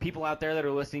so people out there that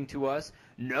are listening to us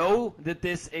know that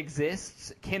this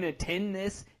exists, can attend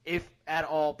this if at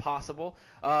all possible.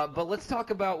 But let's talk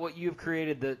about what you've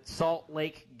created, the Salt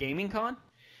Lake Gaming Con.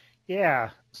 Yeah,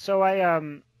 so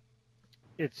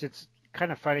it's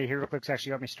kind of funny. HeroClix actually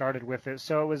got me started with it.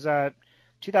 So it was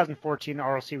 2014. The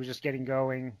RLC was just getting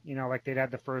going. You know, like they'd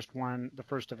had the first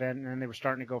event, and then they were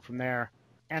starting to go from there.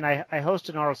 And I hosted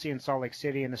an RLC in Salt Lake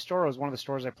City, and the store was one of the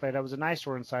stores I played. It was a nice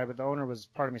store inside, but the owner was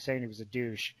part of me saying he was a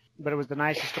douche. But it was the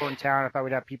nicest store in town. I thought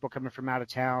we'd have people coming from out of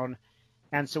town.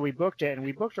 And so we booked it, and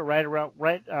we booked it right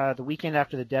the weekend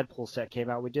after the Deadpool set came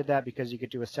out. We did that because you could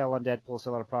do a sell on Deadpool,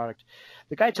 sell on a product.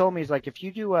 The guy told me, he's like, if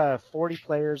you do 40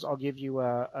 players, I'll give you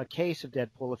a case of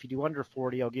Deadpool. If you do under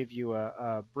 40, I'll give you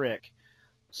a brick.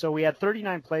 So we had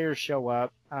 39 players show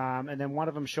up, and then one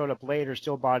of them showed up later,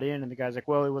 still bought in, and the guy's like,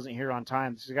 well, he wasn't here on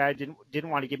time. So the guy didn't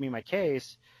want to give me my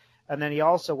case, and then he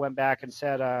also went back and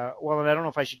said, well, and I don't know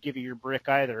if I should give you your brick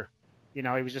either. You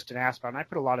know, he was just an ass about it. And I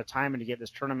put a lot of time in to get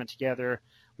this tournament together.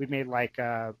 We made like,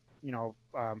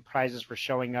 prizes for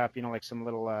showing up, you know, like some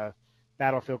little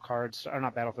battlefield cards, or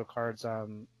not battlefield cards,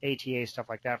 ATA, stuff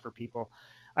like that for people.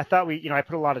 I thought I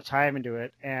put a lot of time into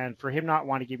it. And for him not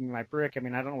wanting to give me my brick, I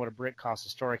mean, I don't know what a brick costs a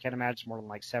store. I can't imagine more than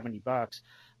like $70.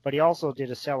 But he also did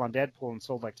a sell on Deadpool and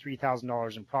sold like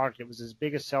 $3,000 in product. It was his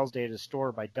biggest sales day at his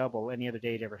store by double any other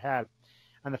day he'd ever had.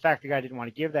 And the fact the guy didn't want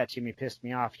to give that to me pissed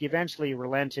me off. He eventually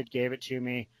relented, gave it to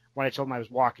me. When I told him I was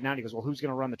walking out, he goes, well, who's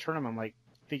going to run the tournament? I'm like,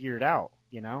 figure it out,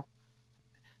 you know?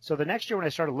 So the next year when I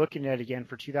started looking at it again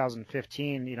for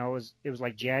 2015, you know, it was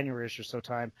like January-ish or so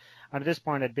time. And at this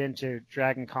point, I'd been to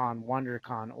Dragon Con,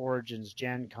 WonderCon, Origins,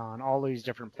 Gen Con, all these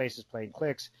different places playing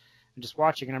Clicks and just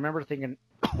watching. And I remember thinking,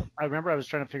 I was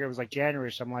trying to figure it was like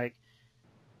January, so I'm like,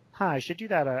 I should do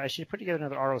that. I should put together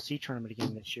another ROC tournament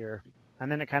again this year.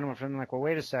 And then it kind of went from like, well,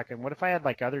 wait a second. What if I had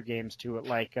like other games to it,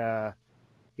 like,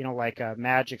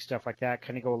 Magic, stuff like that,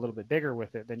 kind of go a little bit bigger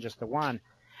with it than just the one.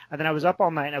 And then I was up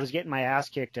all night and I was getting my ass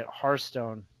kicked at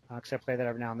Hearthstone. because I play that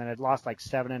every now and then. I'd lost like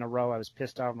 7 in a row. I was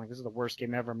pissed off. I'm like, this is the worst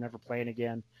game ever. I'm never playing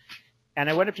again. And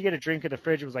I went up to get a drink at the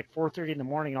fridge. It was like 4:30 in the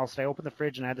morning, and all of a sudden I opened the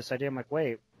fridge and I had this idea. I'm like,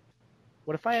 wait,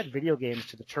 what if I had video games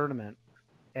to the tournament?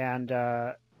 And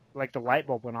like the light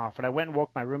bulb went off, and I went and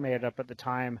woke my roommate up at the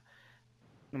time.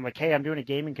 I'm like, hey, I'm doing a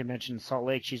gaming convention in Salt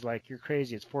Lake. She's like, you're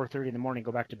crazy. It's 4:30 in the morning.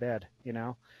 Go back to bed, you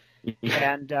know?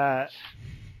 And,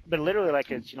 but literally,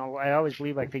 like, it's, you know, I always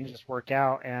believe, like, things just work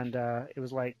out. And it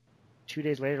was like 2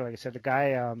 days later, like I said, the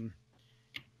guy,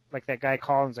 like that guy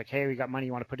called and was like, hey, we got money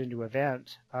you want to put into an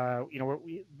event. You know,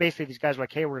 basically these guys were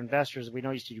like, hey, we're investors. We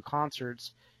know you used to do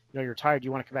concerts. You know, you're tired.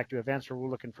 You want to come back to events, or we're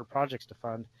looking for projects to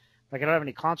fund. Like, I don't have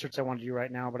any concerts I want to do right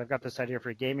now, but I've got this idea for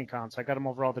a gaming con. So I got them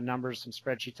over all the numbers, some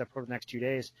spreadsheets I put over the next 2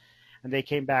 days. And they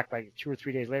came back like 2 or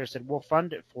 3 days later, said, we'll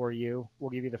fund it for you.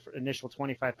 We'll give you the initial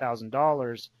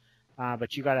 $25,000,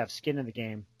 but you got to have skin in the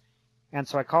game. And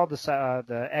so I called the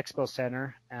Expo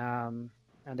Center, and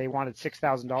they wanted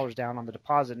 $6,000 down on the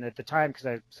deposit. And at the time, because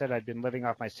I said I'd been living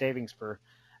off my savings for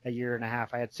a year and a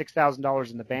half, I had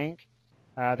 $6,000 in the bank.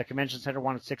 The convention center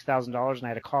wanted $6,000, and I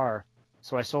had a car.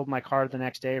 So I sold my car the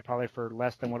next day, probably for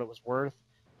less than what it was worth.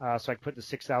 So I put the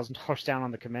 $6,000 down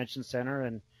on the convention center,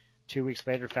 and 2 weeks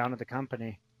later founded the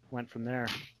company. Went from there.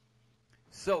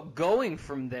 So going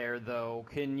from there, though,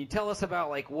 can you tell us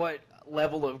about like what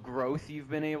level of growth you've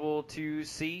been able to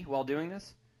see while doing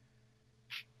this?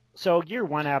 So year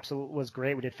one absolutely was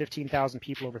great. We did 15,000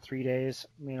 people over 3 days.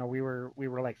 You know, we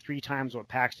were like 3 times what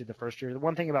PAX did the first year. The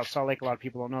one thing about Salt Lake a lot of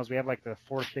people don't know is we have like the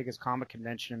 4th biggest comic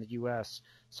convention in the U.S.,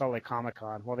 Salt Lake Comic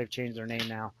Con. Well, they've changed their name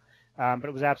now. But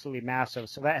it was absolutely massive.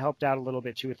 So that helped out a little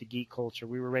bit too with the geek culture.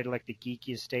 We were rated like the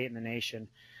geekiest state in the nation.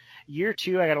 Year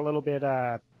 2, I got a little bit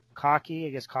cocky. I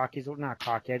guess cocky is not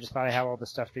cocky. I just thought I had all the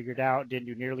stuff figured out. Didn't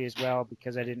do nearly as well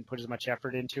because I didn't put as much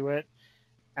effort into it.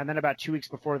 And then about 2 weeks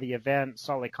before the event,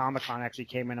 Salt Lake Comic Con actually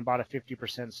came in and bought a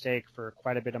 50% stake for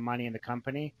quite a bit of money in the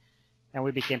company. And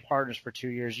we became partners for 2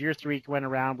 years. Year 3 went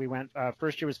around. We went,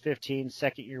 first year was 15,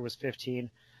 second year was 15,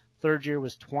 third year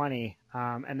was 20.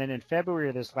 And then in February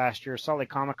of this last year, Salt Lake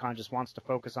Comic Con just wants to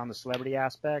focus on the celebrity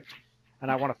aspect.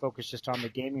 And I want to focus just on the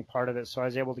gaming part of it. So I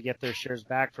was able to get their shares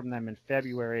back from them in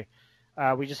February.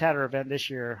 We just had our event this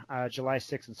year, July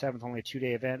 6th and 7th, only a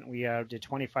 2-day event. We did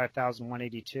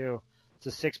 25,182.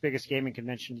 It's the 6th biggest gaming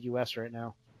convention in the U.S. right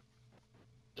now.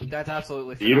 That's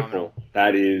absolutely beautiful.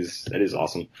 That is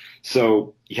awesome.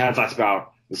 So you kind of talked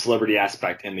about the celebrity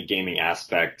aspect and the gaming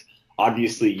aspect.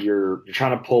 Obviously, you're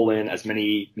trying to pull in as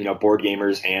many board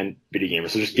gamers and video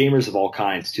gamers, so just gamers of all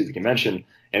kinds to the convention.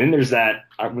 And then there's that,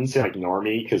 I wouldn't say like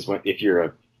normie, because if you're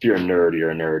a nerd,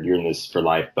 you're a nerd. You're in this for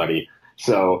life, buddy.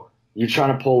 So you're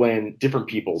trying to pull in different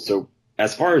people. So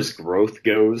as far as growth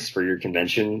goes for your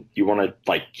convention, you want to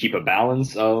like keep a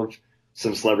balance of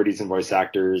some celebrities and voice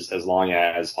actors, as long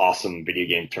as awesome video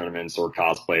game tournaments or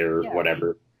cosplay or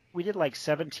whatever. We did like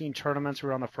 17 tournaments. We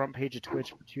were on the front page of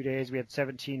Twitch for 2 days. We had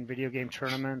 17 video game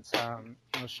tournaments,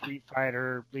 Street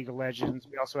Fighter, League of Legends.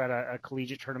 We also had a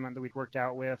collegiate tournament that we'd worked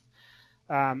out with.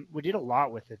 We did a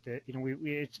lot with it.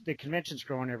 The convention's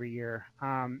growing every year.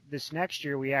 This next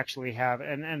year we actually have,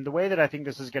 and the way that I think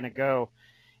this is going to go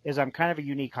is I'm kind of a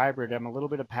unique hybrid. I'm a little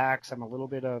bit of PAX, I'm a little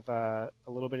bit of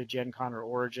Gen Con or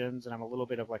Origins, and I'm a little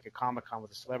bit of like a Comic Con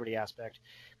with a celebrity aspect.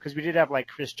 Because we did have like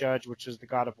Chris Judge, which is the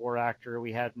God of War actor.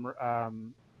 We had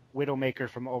Widowmaker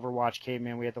from Overwatch came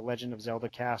in. We had the Legend of Zelda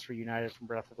cast reunited from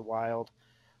Breath of the Wild.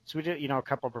 So we did, a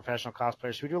couple of professional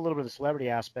cosplayers. So we do a little bit of the celebrity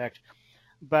aspect.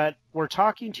 But we're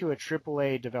talking to a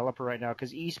AAA developer right now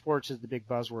because esports is the big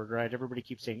buzzword, right? Everybody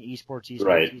keeps saying esports.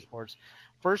 Right. Esports.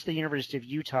 First, the University of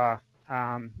Utah,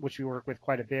 which we work with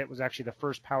quite a bit, was actually the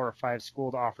first Power 5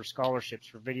 school to offer scholarships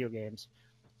for video games.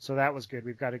 So that was good.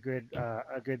 We've got a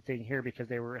good thing here because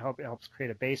it helps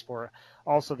create a base for it.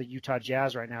 Also, the Utah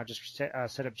Jazz right now just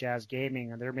set up Jazz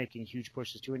Gaming, and they're making huge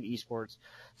pushes too in esports.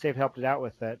 So they've helped it out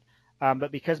with it.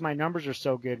 But because my numbers are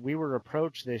so good, we were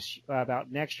approached this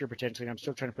about next year potentially, and I'm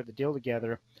still trying to put the deal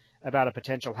together, about a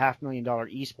potential $500,000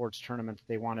 esports tournament that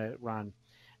they want to run.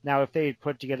 Now, if they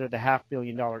put together the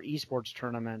 $500,000 esports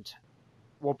tournament,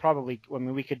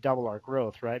 we could double our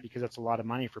growth, right? Because that's a lot of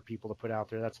money for people to put out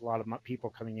there. That's a lot of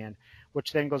people coming in,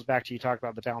 which then goes back to you talked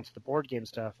about the balance of the board game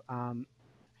stuff.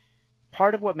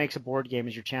 Part of what makes a board game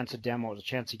is your chance to demo, a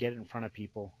chance to get it in front of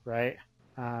people, right?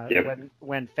 Yep.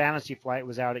 When Fantasy Flight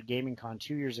was out at Gaming Con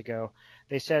 2 years ago,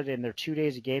 they said in their 2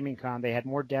 days of Gaming Con they had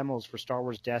more demos for Star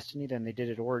Wars Destiny than they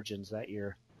did at Origins that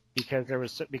year.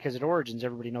 Because at Origins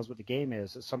everybody knows what the game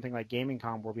is. It's something like Gaming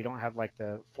Con where we don't have like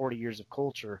the 40 years of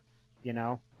culture.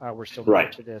 We're still Right.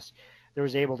 new to this. There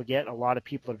was able to get a lot of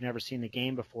people that have never seen the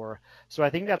game before. So I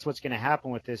think that's what's going to happen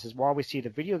with this is while we see the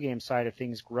video game side of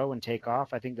things grow and take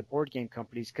off, I think the board game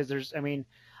companies, because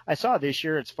I saw this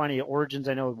year, it's funny, Origins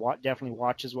I know definitely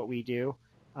watches what we do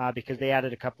because they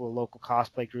added a couple of local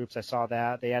cosplay groups. I saw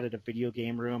that. They added a video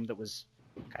game room that was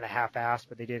kind of half-assed,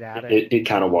 but they did add it. It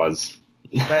kind of was.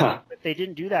 But they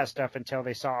didn't do that stuff until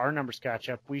they saw our numbers catch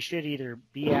up. We should either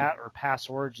be at or pass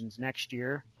Origins next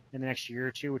year, in the next year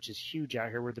or two, which is huge out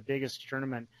here. We're the biggest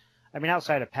tournament. I mean,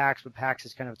 outside of PAX, but PAX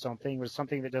is kind of its own thing. But it's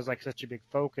something that does like such a big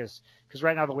focus. Because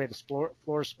right now, the way the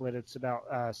floor split, it's about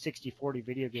 60-40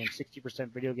 video games,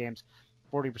 60% video games,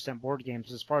 40% board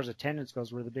games. As far as attendance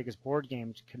goes, we're the biggest board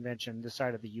game convention this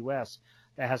side of the U.S.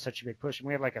 that has such a big push. And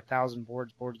we have like 1,000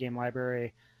 board game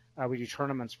library. We do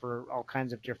tournaments for all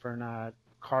kinds of different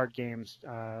card games,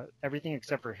 everything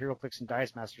except for HeroClix and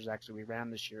Dice Masters actually we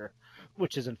ran this year,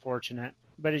 which is unfortunate.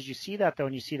 But as you see that though,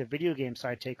 and you see the video game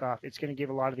side take off, it's going to give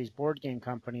a lot of these board game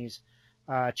companies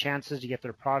chances to get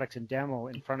their products and demo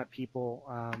in front of people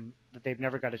that they've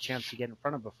never got a chance to get in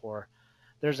front of before.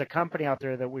 There's a company out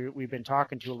there that we've been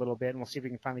talking to a little bit, and we'll see if we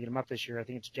can finally get them up this year. I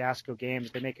think it's Jasco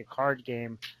Games. They make a card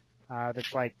game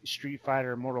that's like Street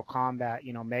Fighter, Mortal Kombat,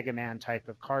 Mega Man type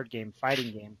of card game,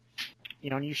 fighting game.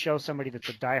 And you show somebody that's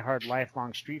a diehard,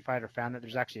 lifelong Street Fighter fan that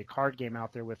there's actually a card game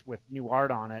out there with new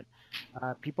art on it.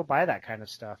 People buy that kind of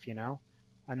stuff,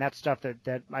 and that's stuff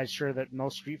that I'm sure that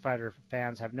most Street Fighter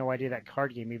fans have no idea that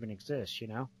card game even exists,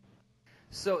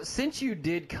 So since you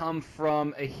did come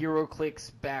from a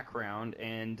HeroClix background,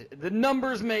 and the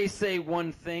numbers may say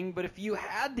one thing, but if you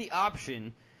had the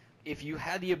option, if you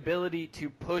had the ability to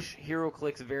push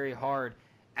HeroClix very hard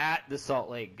at the Salt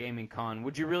Lake Gaming Con,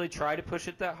 would you really try to push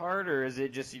it that hard, or is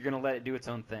it just you're going to let it do its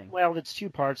own thing? Well, it's two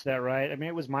parts to that, right? I mean,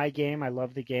 it was my game. I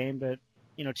love the game, but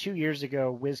 2 years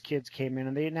ago, WizKids came in,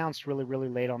 and they announced really, really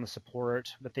late on the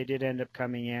support, but they did end up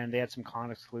coming in. They had some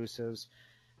con exclusives.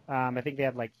 I think they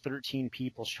had like 13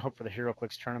 people show up for the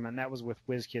HeroClix tournament, and that was with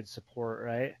WizKids support,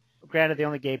 right? Granted, they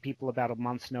only gave people about a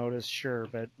month's notice, sure,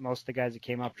 but most of the guys that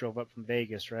came up drove up from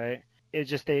Vegas, right? It's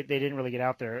just they didn't really get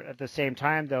out there. At the same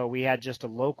time, though, we had just a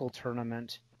local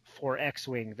tournament for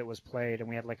X-Wing that was played, and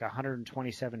we had like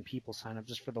 127 people sign up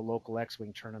just for the local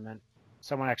X-Wing tournament.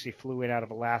 Someone actually flew in out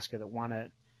of Alaska that won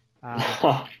it.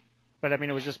 But,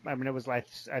 it was like,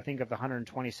 I think of the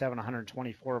 127,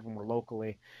 124 of them were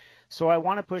locally. So I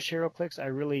want to push HeroClix, I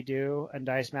really do, and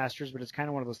Dice Masters, but it's kind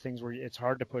of one of those things where it's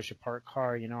hard to push a park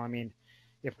car,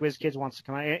 If WizKids wants to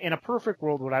come out, in a perfect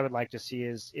world, what I would like to see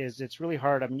is it's really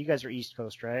hard. I mean, you guys are East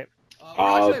Coast, right?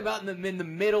 We're actually about in the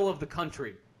middle of the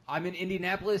country. I'm in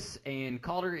Indianapolis, and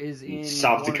Calder is in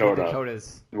South Dakota.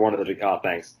 Dakotas. One of the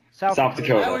thanks. South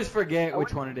Dakota. I always forget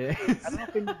which one it is. I don't know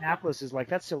if Indianapolis is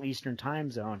that's still Eastern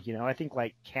time zone. I think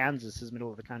like Kansas is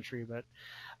middle of the country, but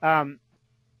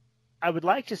I would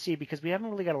like to see, because we haven't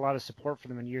really got a lot of support for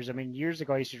them in years. I mean, years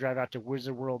ago I used to drive out to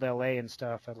Wizard World LA and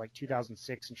stuff at like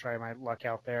 2006 and try my luck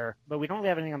out there. But we don't really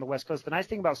have anything on the West Coast. The nice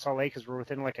thing about Salt Lake is we're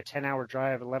within like a 10-hour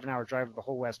drive, 11-hour drive of the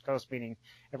whole West Coast, meaning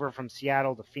everywhere from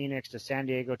Seattle to Phoenix to San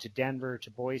Diego to Denver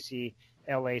to Boise,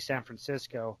 LA, San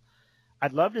Francisco.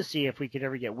 I'd love to see if we could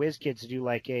ever get WizKids to do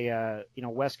like a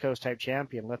West Coast type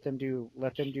champion. Let them do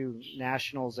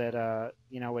nationals at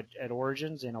at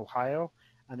Origins in Ohio.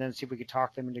 And then see if we could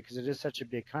talk them into, because it is such a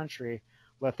big country,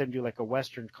 let them do like a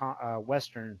Western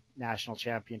national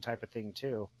champion type of thing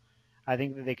too. I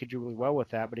think that they could do really well with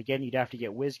that. But again, you'd have to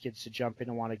get WizKids to jump in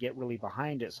and want to get really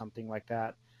behind it, something like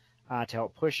that, to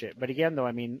help push it. But again, though,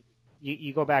 I mean,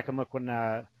 you go back and look when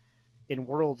in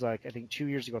Worlds, like I think 2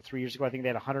 years ago, 3 years ago, I think they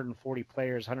had 140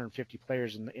 players, 150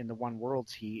 players in the one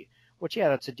Worlds heat, which, yeah,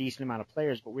 that's a decent amount of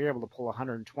players, but we were able to pull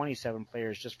 127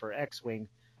 players just for X-Wing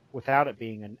without it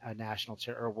being a national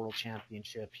or a world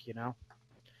championship,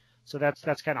 So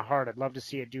that's kind of hard. I'd love to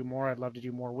see it do more. I'd love to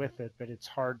do more with it, but it's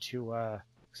hard to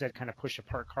kind of push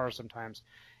apart cars sometimes.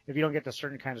 If you don't get the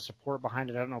certain kind of support behind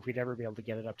it, I don't know if we'd ever be able to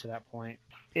get it up to that point.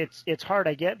 It's hard,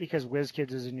 I get, because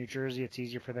WizKids is in New Jersey. It's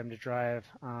easier for them to drive.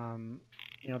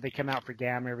 They come out for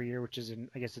GAM every year, which is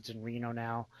I guess it's in Reno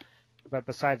now. But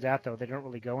besides that, though, they don't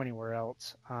really go anywhere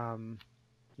else.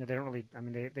 They don't really. I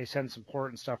mean, they send support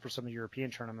and stuff for some of the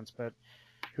European tournaments, but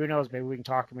who knows? Maybe we can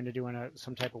talk them into doing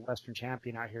some type of Western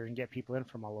champion out here and get people in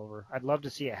from all over. I'd love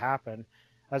to see it happen.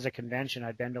 As a convention,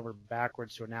 I'd bend over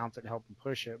backwards to announce it and help them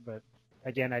push it. But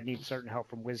again, I'd need certain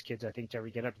help from WizKids, I think, to ever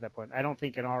get up to that point. I don't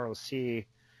think an ROC,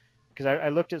 because I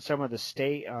looked at some of the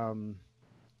state. When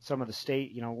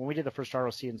we did the first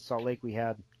ROC in Salt Lake, we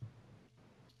had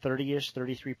 30-ish,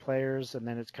 33 players, and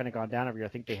then it's kind of gone down every year. I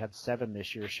think they had 7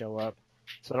 this year show up.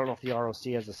 So I don't know if the ROC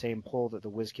has the same pull that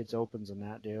the WizKids Opens and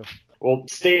that do. Well,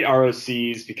 state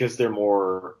ROCs, because they're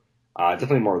more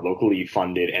definitely more locally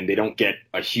funded, and they don't get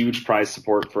a huge prize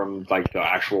support from like the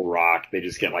actual rock. They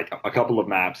just get like a couple of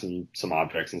maps and some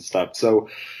objects and stuff. So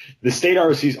the state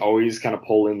ROCs always kind of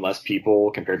pull in less people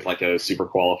compared to like a super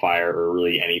qualifier or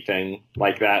really anything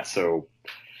like that. So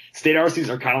state ROCs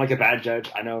are kind of like a bad judge.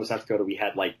 I know South Dakota, we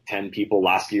had like 10 people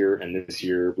last year, and this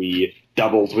year we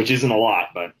doubled, which isn't a lot,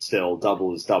 but still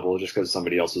double is double just because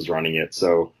somebody else is running it.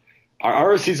 So our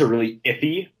ROCs are really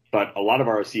iffy. But a lot of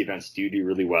ROC events do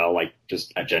really well, like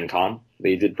just at Gen Con,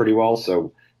 they did pretty well.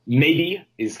 So maybe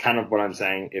is kind of what I'm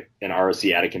saying. If an ROC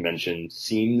at a convention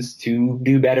seems to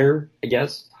do better, I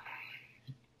guess.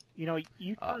 You know,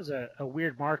 Utah is a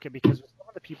weird market because with some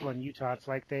of the people in Utah, it's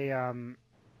like they don't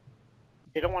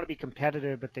want to be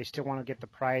competitive, but they still want to get the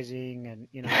prizing, and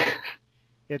you know,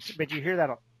 but you hear that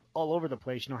all over the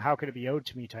place. You know, how could it be owed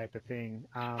to me type of thing.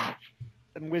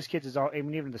 And WizKids is all, I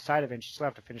mean, even the side events, you still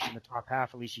have to finish in the top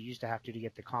half. At least you used to have to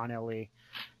get the Con LE.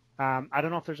 I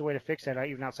don't know if there's a way to fix that,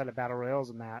 even outside of Battle Royals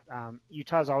and that.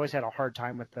 Utah's always had a hard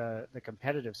time with the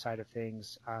competitive side of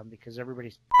things because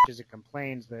everybody and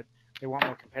complains that they want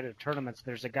more competitive tournaments.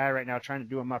 There's a guy right now trying to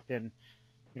do them up in,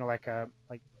 you know, like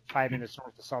 5 minutes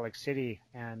north of Salt Lake City,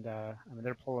 and I mean,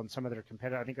 they're pulling some of their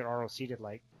competitive. I think their ROC did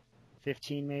like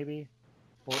 15, maybe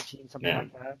 14, something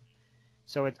like that.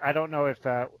 So I don't know if,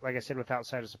 like I said, with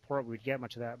outsider support, we'd get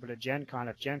much of that. But at Gen Con,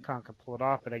 if Gen Con can pull it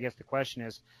off, but I guess the question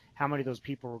is, how many of those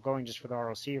people were going just for the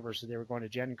ROC versus they were going to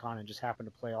Gen Con and just happened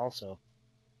to play also?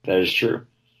 That is true.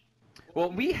 Well,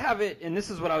 we have it, and this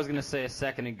is what I was going to say a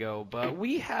second ago, but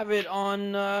we have it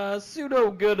on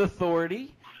pseudo-good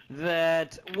authority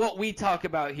that what we talk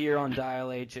about here on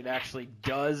Dial H, it actually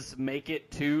does make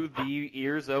it to the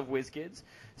ears of WizKids.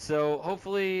 So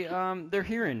hopefully they're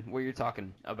hearing what you're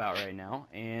talking about right now,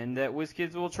 and that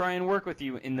WizKids will try and work with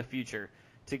you in the future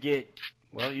to get,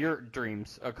 well, your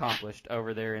dreams accomplished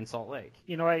over there in Salt Lake.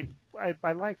 You know, I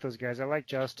like those guys. I like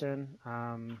Justin.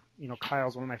 You know,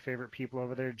 Kyle's one of my favorite people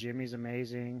over there. Jimmy's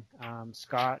amazing.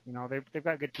 Scott, you know, they've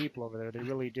got good people over there. They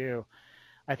really do.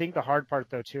 I think the hard part,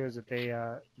 though, too, is that they,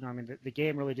 you know, I mean, the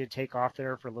game really did take off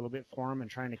there for a little bit for them and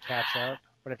trying to catch up.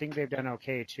 But I think they've done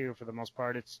okay, too, for the most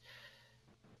part.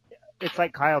 It's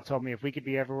like Kyle told me, if we could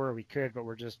be everywhere, we could, but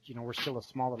we're just, you know, we're still a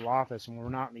small little office, and when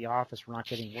we're not in the office, we're not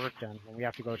getting work done, and we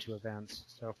have to go to events.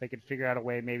 So if they could figure out a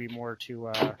way maybe more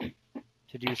to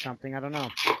do something, I don't know.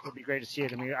 It would be great to see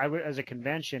it. I mean, as a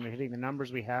convention, hitting the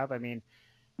numbers we have, I mean,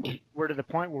 we're to the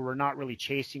point where we're not really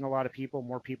chasing a lot of people.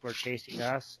 More people are chasing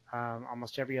us.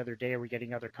 Almost every other day we're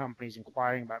getting other companies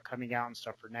inquiring about coming out and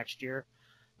stuff for next year.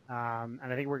 And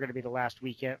I think we're going to be the last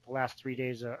 3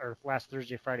 days, or last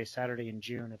Thursday, Friday, Saturday in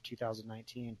June of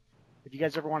 2019. If you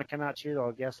guys ever want to come out too, though,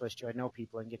 I'll guest list you. I know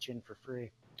people and get you in for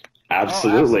free.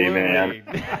 Absolutely, man.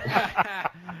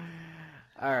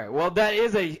 All right. Well, that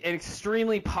is an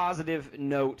extremely positive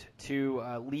note to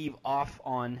leave off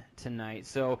on tonight.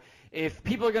 So if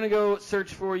people are going to go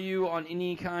search for you on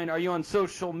any kind, are you on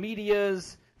social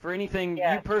medias for anything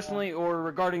you personally or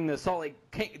regarding the Salt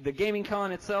Lake, the Gaming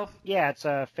Con itself? Yeah, it's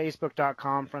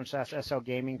facebook.com/SL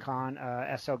Gaming Con,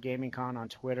 SL Gaming Con on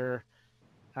Twitter.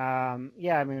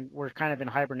 Yeah, I mean, we're kind of in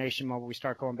hibernation mode. We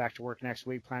start going back to work next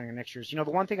week, planning on next year's. You know,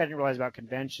 the one thing I didn't realize about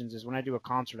conventions is when I do a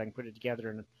concert, I can put it together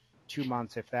in 2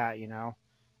 months, if that, you know.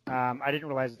 I didn't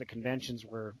realize that the conventions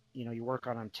were, you know, you work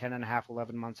on them 10 and a half,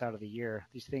 11 months out of the year.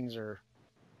 These things there's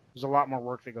a lot more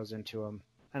work that goes into them.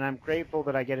 And I'm grateful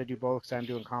that I get to do both because I'm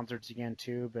doing concerts again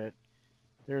too, but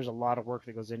there's a lot of work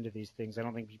that goes into these things. I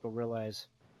don't think people realize,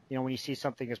 you know, when you see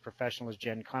something as professional as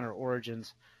Gen Con or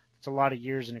Origins, it's a lot of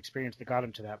years and experience that got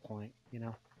them to that point, you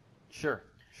know? Sure.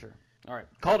 All right.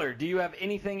 Calder, do you have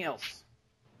anything else?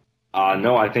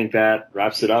 No, I think that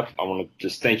wraps it up. I want to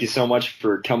just thank you so much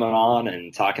for coming on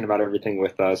and talking about everything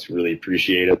with us. Really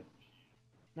appreciate it.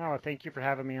 No, thank you for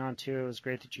having me on too. It was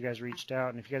great that you guys reached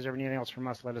out. And if you guys ever need anything else from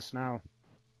us, let us know.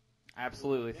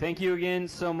 Absolutely. Thank you again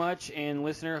so much. And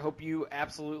listener, hope you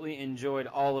absolutely enjoyed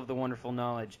all of the wonderful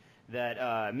knowledge that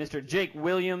Mr. Jake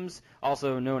Williams,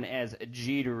 also known as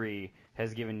Jetery,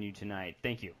 has given you tonight.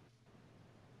 Thank you.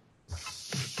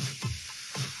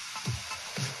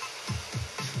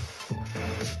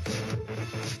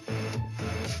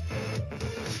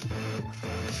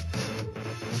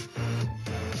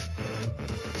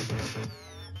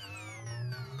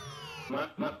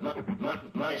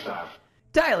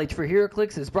 Dial H for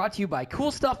HeroClix is brought to you by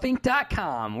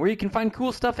CoolStuffInc.com, where you can find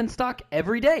cool stuff in stock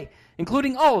every day,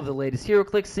 including all of the latest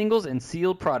HeroClix singles and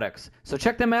sealed products. So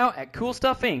check them out at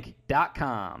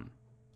CoolStuffInc.com.